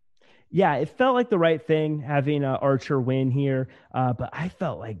 Yeah, it felt like the right thing having Archer win here, but I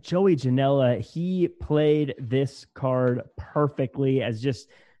felt like Joey Janela, he played this card perfectly, as just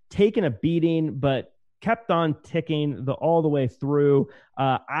taking a beating, but kept on ticking all the way through.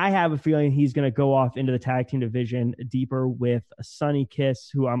 I have a feeling he's going to go off into the tag team division deeper with Sonny Kiss,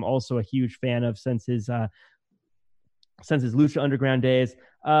 who I'm also a huge fan of since his Lucha Underground days.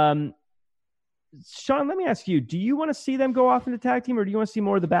 Sean, let me ask you, do you want to see them go off in the tag team, or do you want to see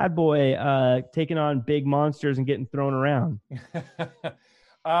more of the bad boy taking on big monsters and getting thrown around?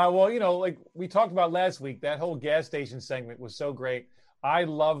 Well, like we talked about last week, that whole gas station segment was so great. I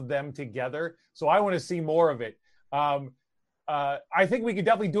love them together, so I want to see more of it. I think we could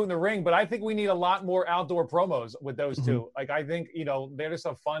definitely do it in the ring, but I think we need a lot more outdoor promos with those two. Like, I think, they're just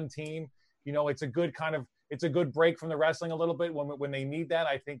a fun team. It's a good break from the wrestling a little bit when they need that.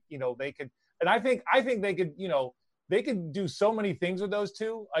 I think, they could. And I think they could, they could do so many things with those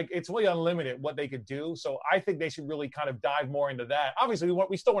two. Like, it's really unlimited what they could do. So I think they should really kind of dive more into that. Obviously,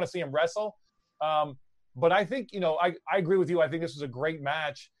 we still want to see them wrestle. But I think, I agree with you. I think this was a great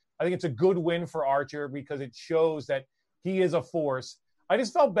match. I think it's a good win for Archer because it shows that he is a force. I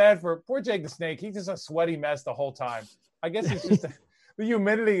just felt bad for poor Jake the Snake. He's just a sweaty mess the whole time. I guess it's just the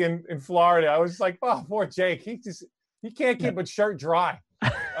humidity in Florida. I was just like, oh, poor Jake. He can't keep a shirt dry.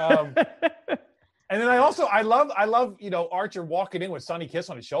 And then I love Archer walking in with Sonny Kiss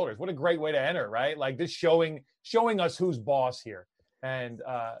on his shoulders. What a great way to enter, right? Like, this showing us who's boss here. And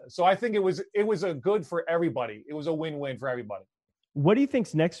so I think it was a good for everybody. It was a win-win for everybody. What do you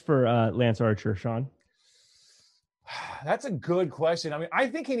think's next for Lance Archer, Sean? That's a good question. I mean, I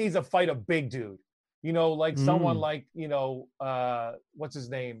think he needs to fight a big dude. Someone like, what's his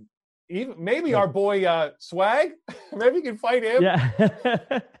name? Even maybe our boy Swag, maybe you can fight him. Yeah.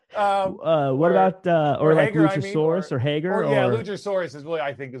 What about or like Hager, Luchasaurus or Hager? Or yeah, Luchasaurus is really,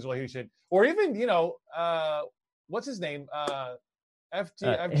 I think, is really who should. Or even, what's his name?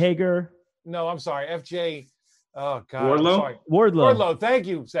 Hager. No, I'm sorry, FJ. Oh God, Wardlow. Wardlow. Thank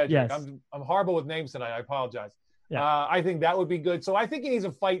you, Cedric. Yes. I'm horrible with names tonight. I apologize. Yeah. I think that would be good. So I think he needs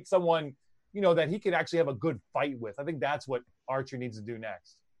to fight someone, that he could actually have a good fight with. I think that's what Archer needs to do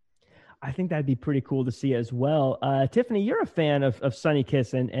next. I think that'd be pretty cool to see as well. Tiffany, you're a fan of Sonny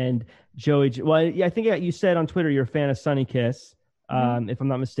Kiss and Joey. Well, I think you said on Twitter you're a fan of Sonny Kiss, if I'm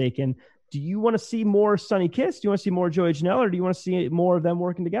not mistaken. Do you want to see more Sonny Kiss? Do you want to see more Joey Janela, or do you want to see more of them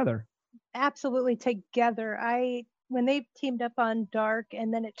working together? Absolutely together. When they teamed up on Dark,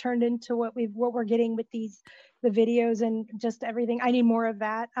 and then it turned into what we're getting with the videos and just everything. I need more of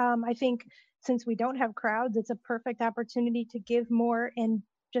that. I think since we don't have crowds, it's a perfect opportunity to give more and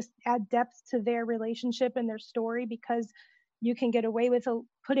just add depth to their relationship and their story, because you can get away with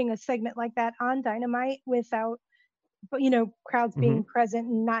putting a segment like that on Dynamite without, crowds being present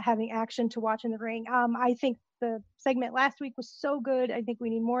and not having action to watch in the ring. I think the segment last week was so good. I think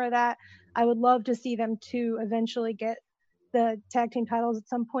we need more of that. I would love to see them to eventually get the tag team titles at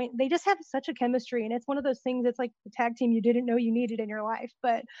some point. They just have such a chemistry, and it's one of those things. It's like the tag team you didn't know you needed in your life.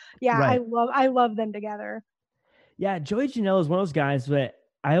 But yeah, right. I love them together. Yeah, Joey Janela is one of those guys that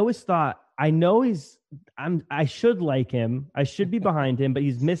I always thought, I should like him. I should be behind him, but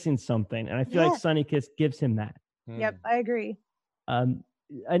he's missing something. And I feel like Sonny Kiss gives him that. Yep, I agree.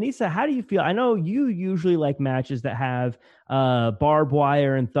 Anissa, how do you feel? I know you usually like matches that have barbed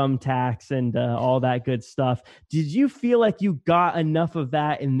wire and thumbtacks and all that good stuff. Did you feel like you got enough of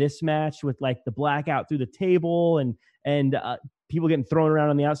that in this match with like the blackout through the table and people getting thrown around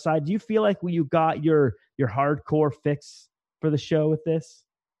on the outside? Do you feel like you got your hardcore fix for the show with this?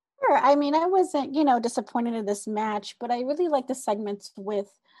 Sure. I mean, I wasn't, disappointed in this match, but I really like the segments with,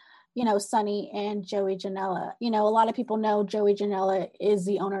 Sonny and Joey Janela. A lot of people know Joey Janela is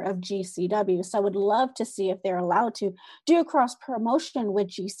the owner of GCW. So I would love to see if they're allowed to do a cross promotion with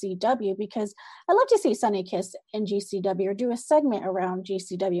GCW, because I love to see Sonny Kiss and GCW or do a segment around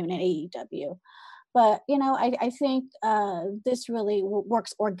GCW and AEW. But, I think this really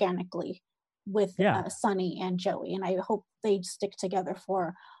works organically with Sonny and Joey, and I hope they stick together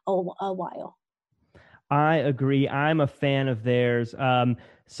for a while. I agree. I'm a fan of theirs.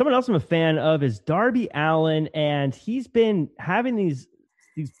 Someone else I'm a fan of is Darby Allin, and he's been having these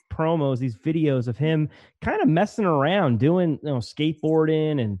promos, these videos of him kind of messing around, doing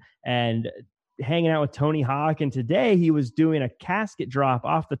skateboarding and hanging out with Tony Hawk. And today he was doing a casket drop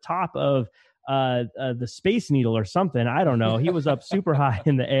off the top of the Space Needle or something. I don't know. He was up super high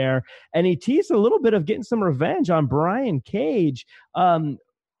in the air, and he teased a little bit of getting some revenge on Brian Cage.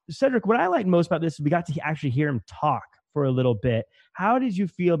 Cedric, what I like most about this is we got to actually hear him talk for a little bit. How did you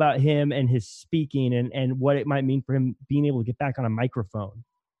feel about him and his speaking and what it might mean for him being able to get back on a microphone?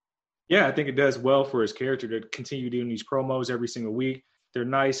 Yeah, I think it does well for his character to continue doing these promos every single week. They're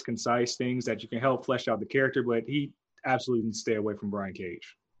nice, concise things that you can help flesh out the character, but he absolutely needs to stay away from Brian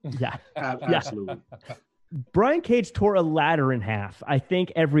Cage. Yeah. Absolutely. Brian Cage tore a ladder in half. I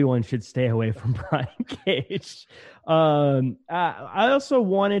think everyone should stay away from Brian Cage. I also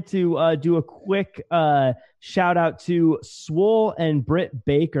wanted to do a quick shout out to Swole and Britt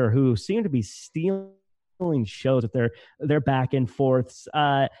Baker, who seem to be stealing shows with their back and forths.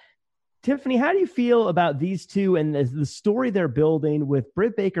 Tiffany, how do you feel about these two and the story they're building with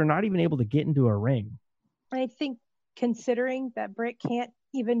Britt Baker not even able to get into a ring? I think considering that Britt can't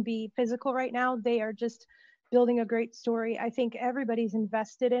even be physical right now, they are just building a great story. I think everybody's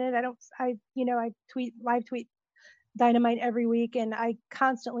invested in it. I live tweet Dynamite every week, and I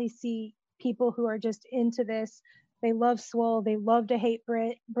constantly see people who are just into this. They love Swole. They love to hate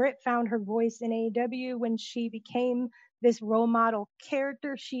Britt. Britt found her voice in AEW when she became this role model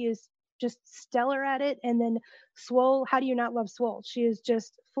character. She is just stellar at it. And then Swole, how do you not love Swole? She is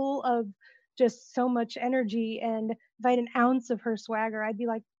just full of just so much energy, and if I had an ounce of her swagger, I'd be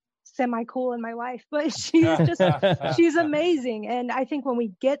like semi-cool in my life. But she's amazing. And I think when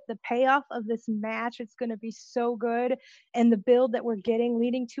we get the payoff of this match, it's going to be so good. And the build that we're getting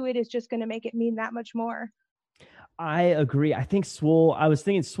leading to it is just going to make it mean that much more. I agree. I think Swole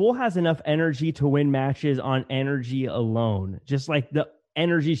has enough energy to win matches on energy alone. Just like the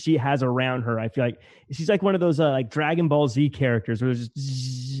energy she has around her. I feel like she's like one of those like Dragon Ball Z characters where there's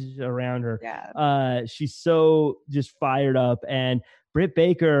just around her. Yeah. She's so just fired up. And Britt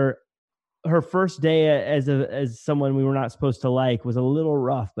Baker, her first day as someone we were not supposed to like was a little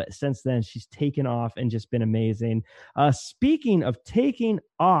rough, but since then she's taken off and just been amazing. Speaking of taking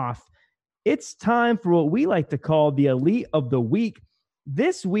off, it's time for what we like to call the Elite of the Week.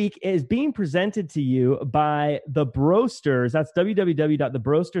 This week is being presented to you by The Broasters. That's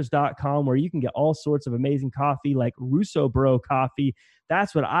www.thebroasters.com, where you can get all sorts of amazing coffee like Russo Bro coffee.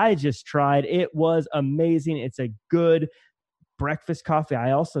 That's what I just tried. It was amazing. It's a good breakfast coffee.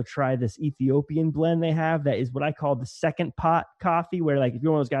 I also tried this Ethiopian blend they have that is what I call the second pot coffee, where like if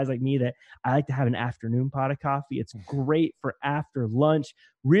you're one of those guys like me that I like to have an afternoon pot of coffee, it's great for after lunch.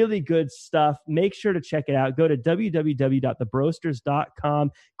 Really good stuff. Make sure to check it out. Go to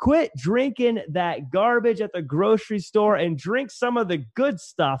www.thebroasters.com. Quit drinking that garbage at the grocery store and drink some of the good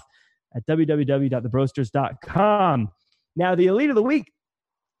stuff at www.thebroasters.com. Now, the Elite of the Week.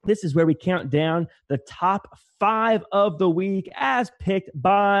 This is where we count down the top 5 of the week as picked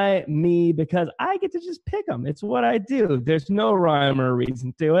by me, because I get to just pick them. It's what I do. There's no rhyme or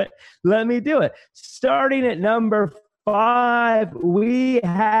reason to it. Let me do it. Starting at number 5, we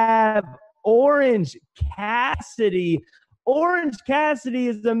have Orange Cassidy. Orange Cassidy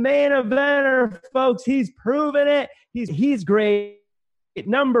is the main eventer, folks. He's proven it. He's great. At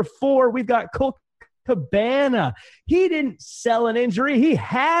number 4, we've got Colt Cabana. He didn't sell an injury. He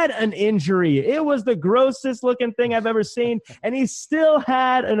had an injury. It was the grossest looking thing I've ever seen, and he still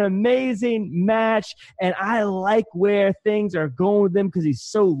had an amazing match, and I like where things are going with him because he's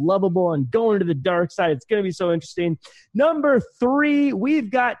so lovable and going to the dark side. It's going to be so interesting. Number 3, we've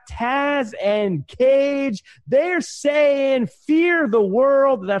got Taz and Cage. They're saying fear the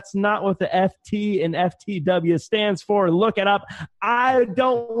world. That's not what the FT and FTW stands for. Look it up. I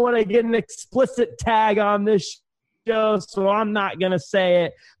don't want to get an explicit tag on this show, so I'm not going to say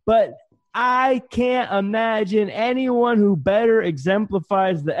it, but I can't imagine anyone who better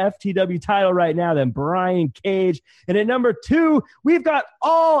exemplifies the FTW title right now than Brian Cage. And at number 2, we've got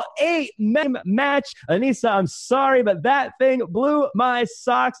all 8-man match. Anissa, I'm sorry, but that thing blew my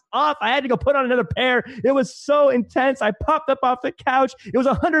socks off. I had to go put on another pair. It was so intense. I popped up off the couch. It was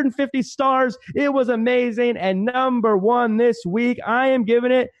 150 stars. It was amazing. And number 1 this week, I am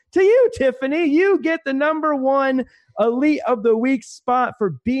giving it to you, Tiffany. You get the number 1 Elite of the Week spot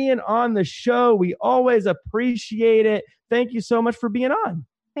for being on the show. We always appreciate it. Thank you so much for being on.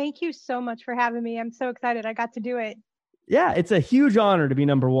 Thank you so much for having me. I'm so excited I got to do it. Yeah, it's a huge honor to be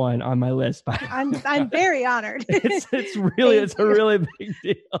number 1 on my list. I'm very honored. It's a really big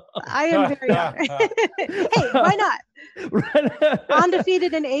deal. I am very honored. Hey, why not?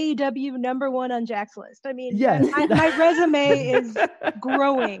 Undefeated in AEW, number 1 on Jack's list. I mean, yes. my resume is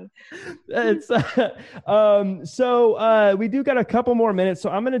growing. So we do got a couple more minutes.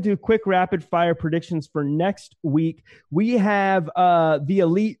 So I'm going to do quick rapid fire predictions for next week. We have the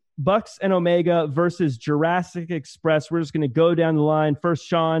Elite Bucks and Omega versus Jurassic Express. We're just going to go down the line. First,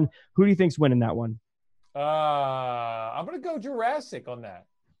 Sean, who do you think's winning that one? I'm going to go Jurassic on that.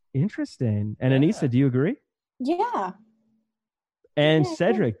 Interesting. And Anissa, do you agree? Yeah. And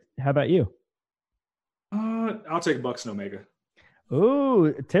Cedric, how about you? I'll take Bucks and Omega.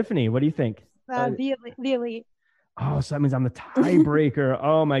 Ooh, Tiffany, what do you think? The Elite. Oh, so that means I'm the tiebreaker.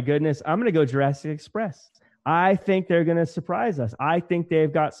 Oh, my goodness. I'm going to go Jurassic Express. I think they're going to surprise us. I think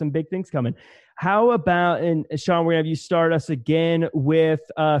they've got some big things coming. How about, and Sean, we're going to have you start us again with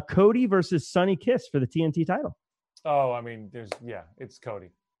Cody versus Sonny Kiss for the TNT title. Oh, I mean, it's Cody.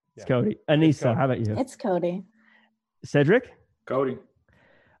 It's Cody. Anissa, how about you? It's Cody. Cedric? Cody.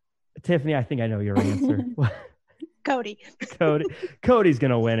 Tiffany, I think I know your answer. Cody. Cody's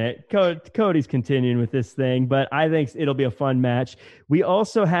going to win it. Cody's continuing with this thing, but I think it'll be a fun match. We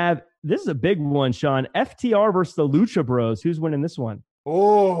also have, this is a big one, Sean, FTR versus the Lucha Bros. Who's winning this one?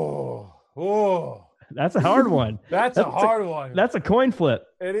 Oh. That's a hard one. That's a hard one. That's a coin flip.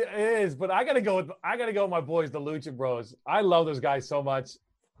 It is, but I gotta go with my boys, the Lucha Bros. I love those guys so much.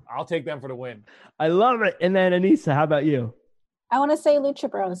 I'll take them for the win. I love it. And then Anissa, how about you? I want to say Lucha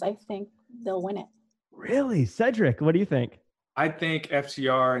Bros. I think they'll win it. Really? Cedric, what do you think? I think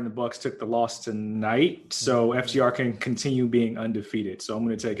FTR and the Bucks took the loss tonight, so FTR can continue being undefeated. So I'm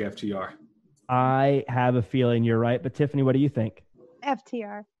going to take FTR. I have a feeling you're right, but Tiffany, what do you think?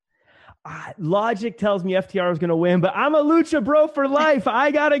 FTR. Logic tells me FTR is going to win, but I'm a Lucha Bro for life.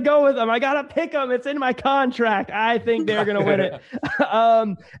 I got to go with them. I got to pick them. It's in my contract. I think they're going to win it.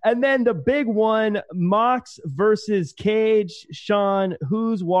 And then the big one, Mox versus Cage. Sean,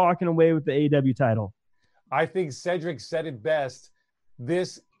 who's walking away with the AEW title? I think Cedric said it best.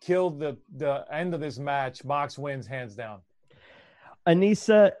 This killed the end of this match. Mox wins hands down.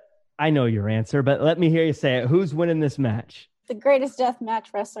 Anissa, I know your answer, but let me hear you say it. Who's winning this match? The greatest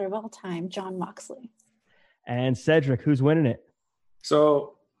deathmatch wrestler of all time, Jon Moxley. And Cedric, who's winning it?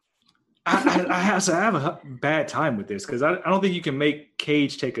 So I have a bad time with this because I don't think you can make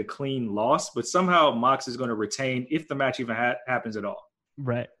Cage take a clean loss, but somehow Mox is going to retain if the match even happens at all.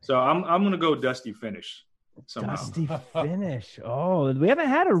 Right. So I'm going to go Dusty finish somehow. Dusty finish. Oh, we haven't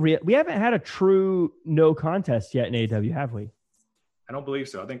had a true no contest yet in AEW, have we? I don't believe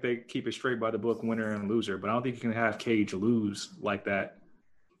so. I think they keep it straight by the book, winner and loser, but I don't think you can have Cage lose like that.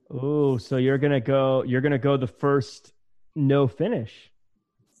 Oh, so you're gonna go the first no finish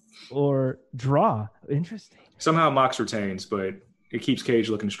or draw. Interesting. Somehow Mox retains, but it keeps Cage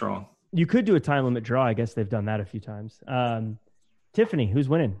looking strong. You could do a time limit draw. I guess they've done that a few times. Tiffany, who's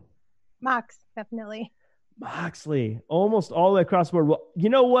winning? Mox, definitely. Moxley, almost all the way across the board. Well, you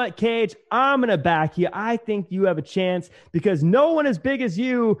know what, Cage? I'm going to back you. I think you have a chance because no one as big as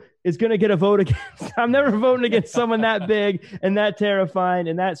you is going to get a vote against. I'm never voting against someone that big and that terrifying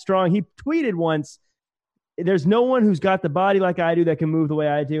and that strong. He tweeted once, there's no one who's got the body like I do that can move the way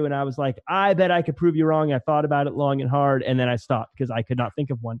I do. And I was like, I bet I could prove you wrong. I thought about it long and hard, and then I stopped because I could not think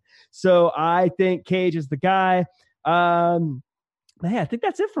of one. So I think Cage is the guy. Man, I think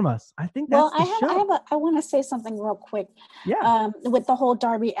that's it from us. I think that's I want to say something real quick. Yeah. With the whole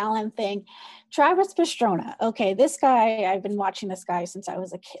Darby Allin thing, Travis Pastrana. Okay, this guy, I've been watching this guy since I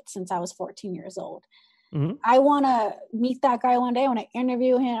was a kid, since I was 14 years old. Mm-hmm. I want to meet that guy one day. I want to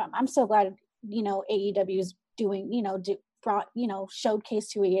interview him. I'm so glad, AEW is doing,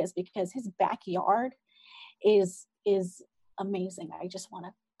 showcase who he is because his backyard is amazing. I just want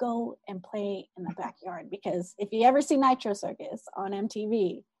to go and play in the backyard because if you ever see Nitro Circus on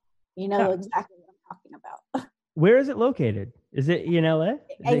MTV, you know exactly what I'm talking about. Where is it located? Is it in LA?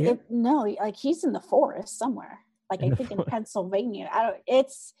 No, like he's in the forest somewhere. Like I think in Pennsylvania.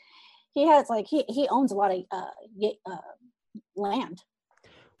 He has like he owns a lot of land.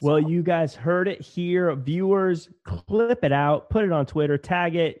 Well, you guys heard it here. Viewers, clip it out, put it on Twitter,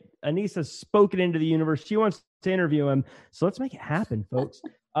 tag it. Anissa spoke it into the universe. She wants to interview him. So let's make it happen, folks.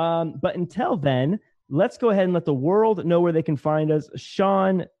 But until then, let's go ahead and let the world know where they can find us.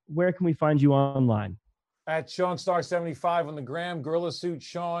 Sean, where can we find you online? At SeanStar75 on the gram, Gorilla Suit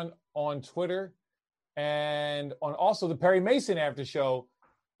Sean on Twitter, and on also the Perry Mason After Show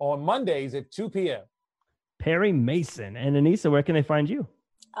on Mondays at 2 p.m. Perry Mason. And Anissa, where can they find you?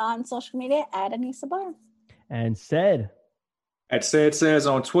 On social media at Anissa Barr. And Ced. At Ced Says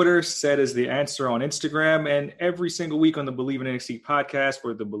on Twitter, Ced is the answer on Instagram, and every single week on the Believe in NXT podcast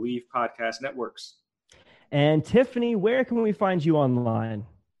for the Believe Podcast Networks. And Tiffany, where can we find you online?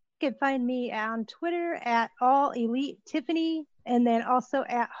 You can find me on Twitter at All Elite Tiffany, and then also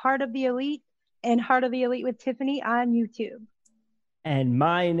at Heart of the Elite and Heart of the Elite with Tiffany on YouTube. And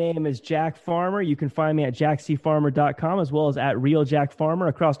my name is Jack Farmer. You can find me at jackcfarmer.com as well as at Real Jack Farmer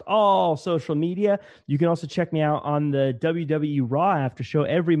across all social media. You can also check me out on the WWE Raw After Show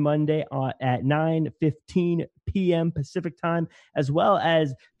every Monday at 9:15 p.m. Pacific time, as well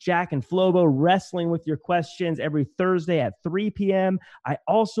as Jack and Flobo Wrestling with Your Questions every Thursday at 3 p.m. I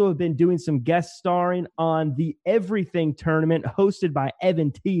also have been doing some guest starring on the Everything Tournament hosted by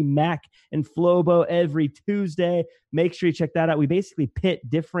Evan T. Mack and Flobo every Tuesday. Make sure you check that out. We basically pit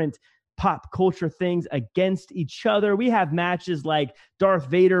different pop culture things against each other. We have matches like Darth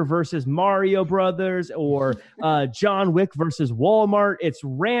Vader versus Mario Brothers or John Wick versus Walmart. It's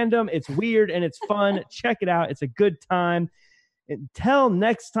random, it's weird, and it's fun. Check it out. It's a good time. Until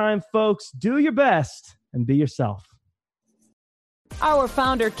next time, folks, do your best and be yourself. Our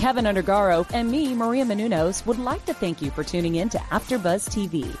founder, Kevin Undergaro, and me, Maria Menounos, would like to thank you for tuning in to AfterBuzz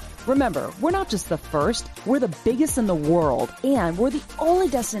TV. Remember, we're not just the first, we're the biggest in the world, and we're the only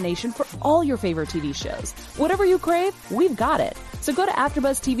destination for all your favorite TV shows. Whatever you crave, we've got it. So go to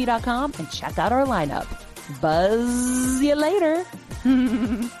AfterBuzzTV.com and check out our lineup. Buzz you later.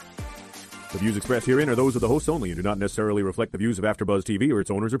 The views expressed herein are those of the hosts only and do not necessarily reflect the views of AfterBuzz TV or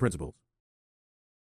its owners or principals.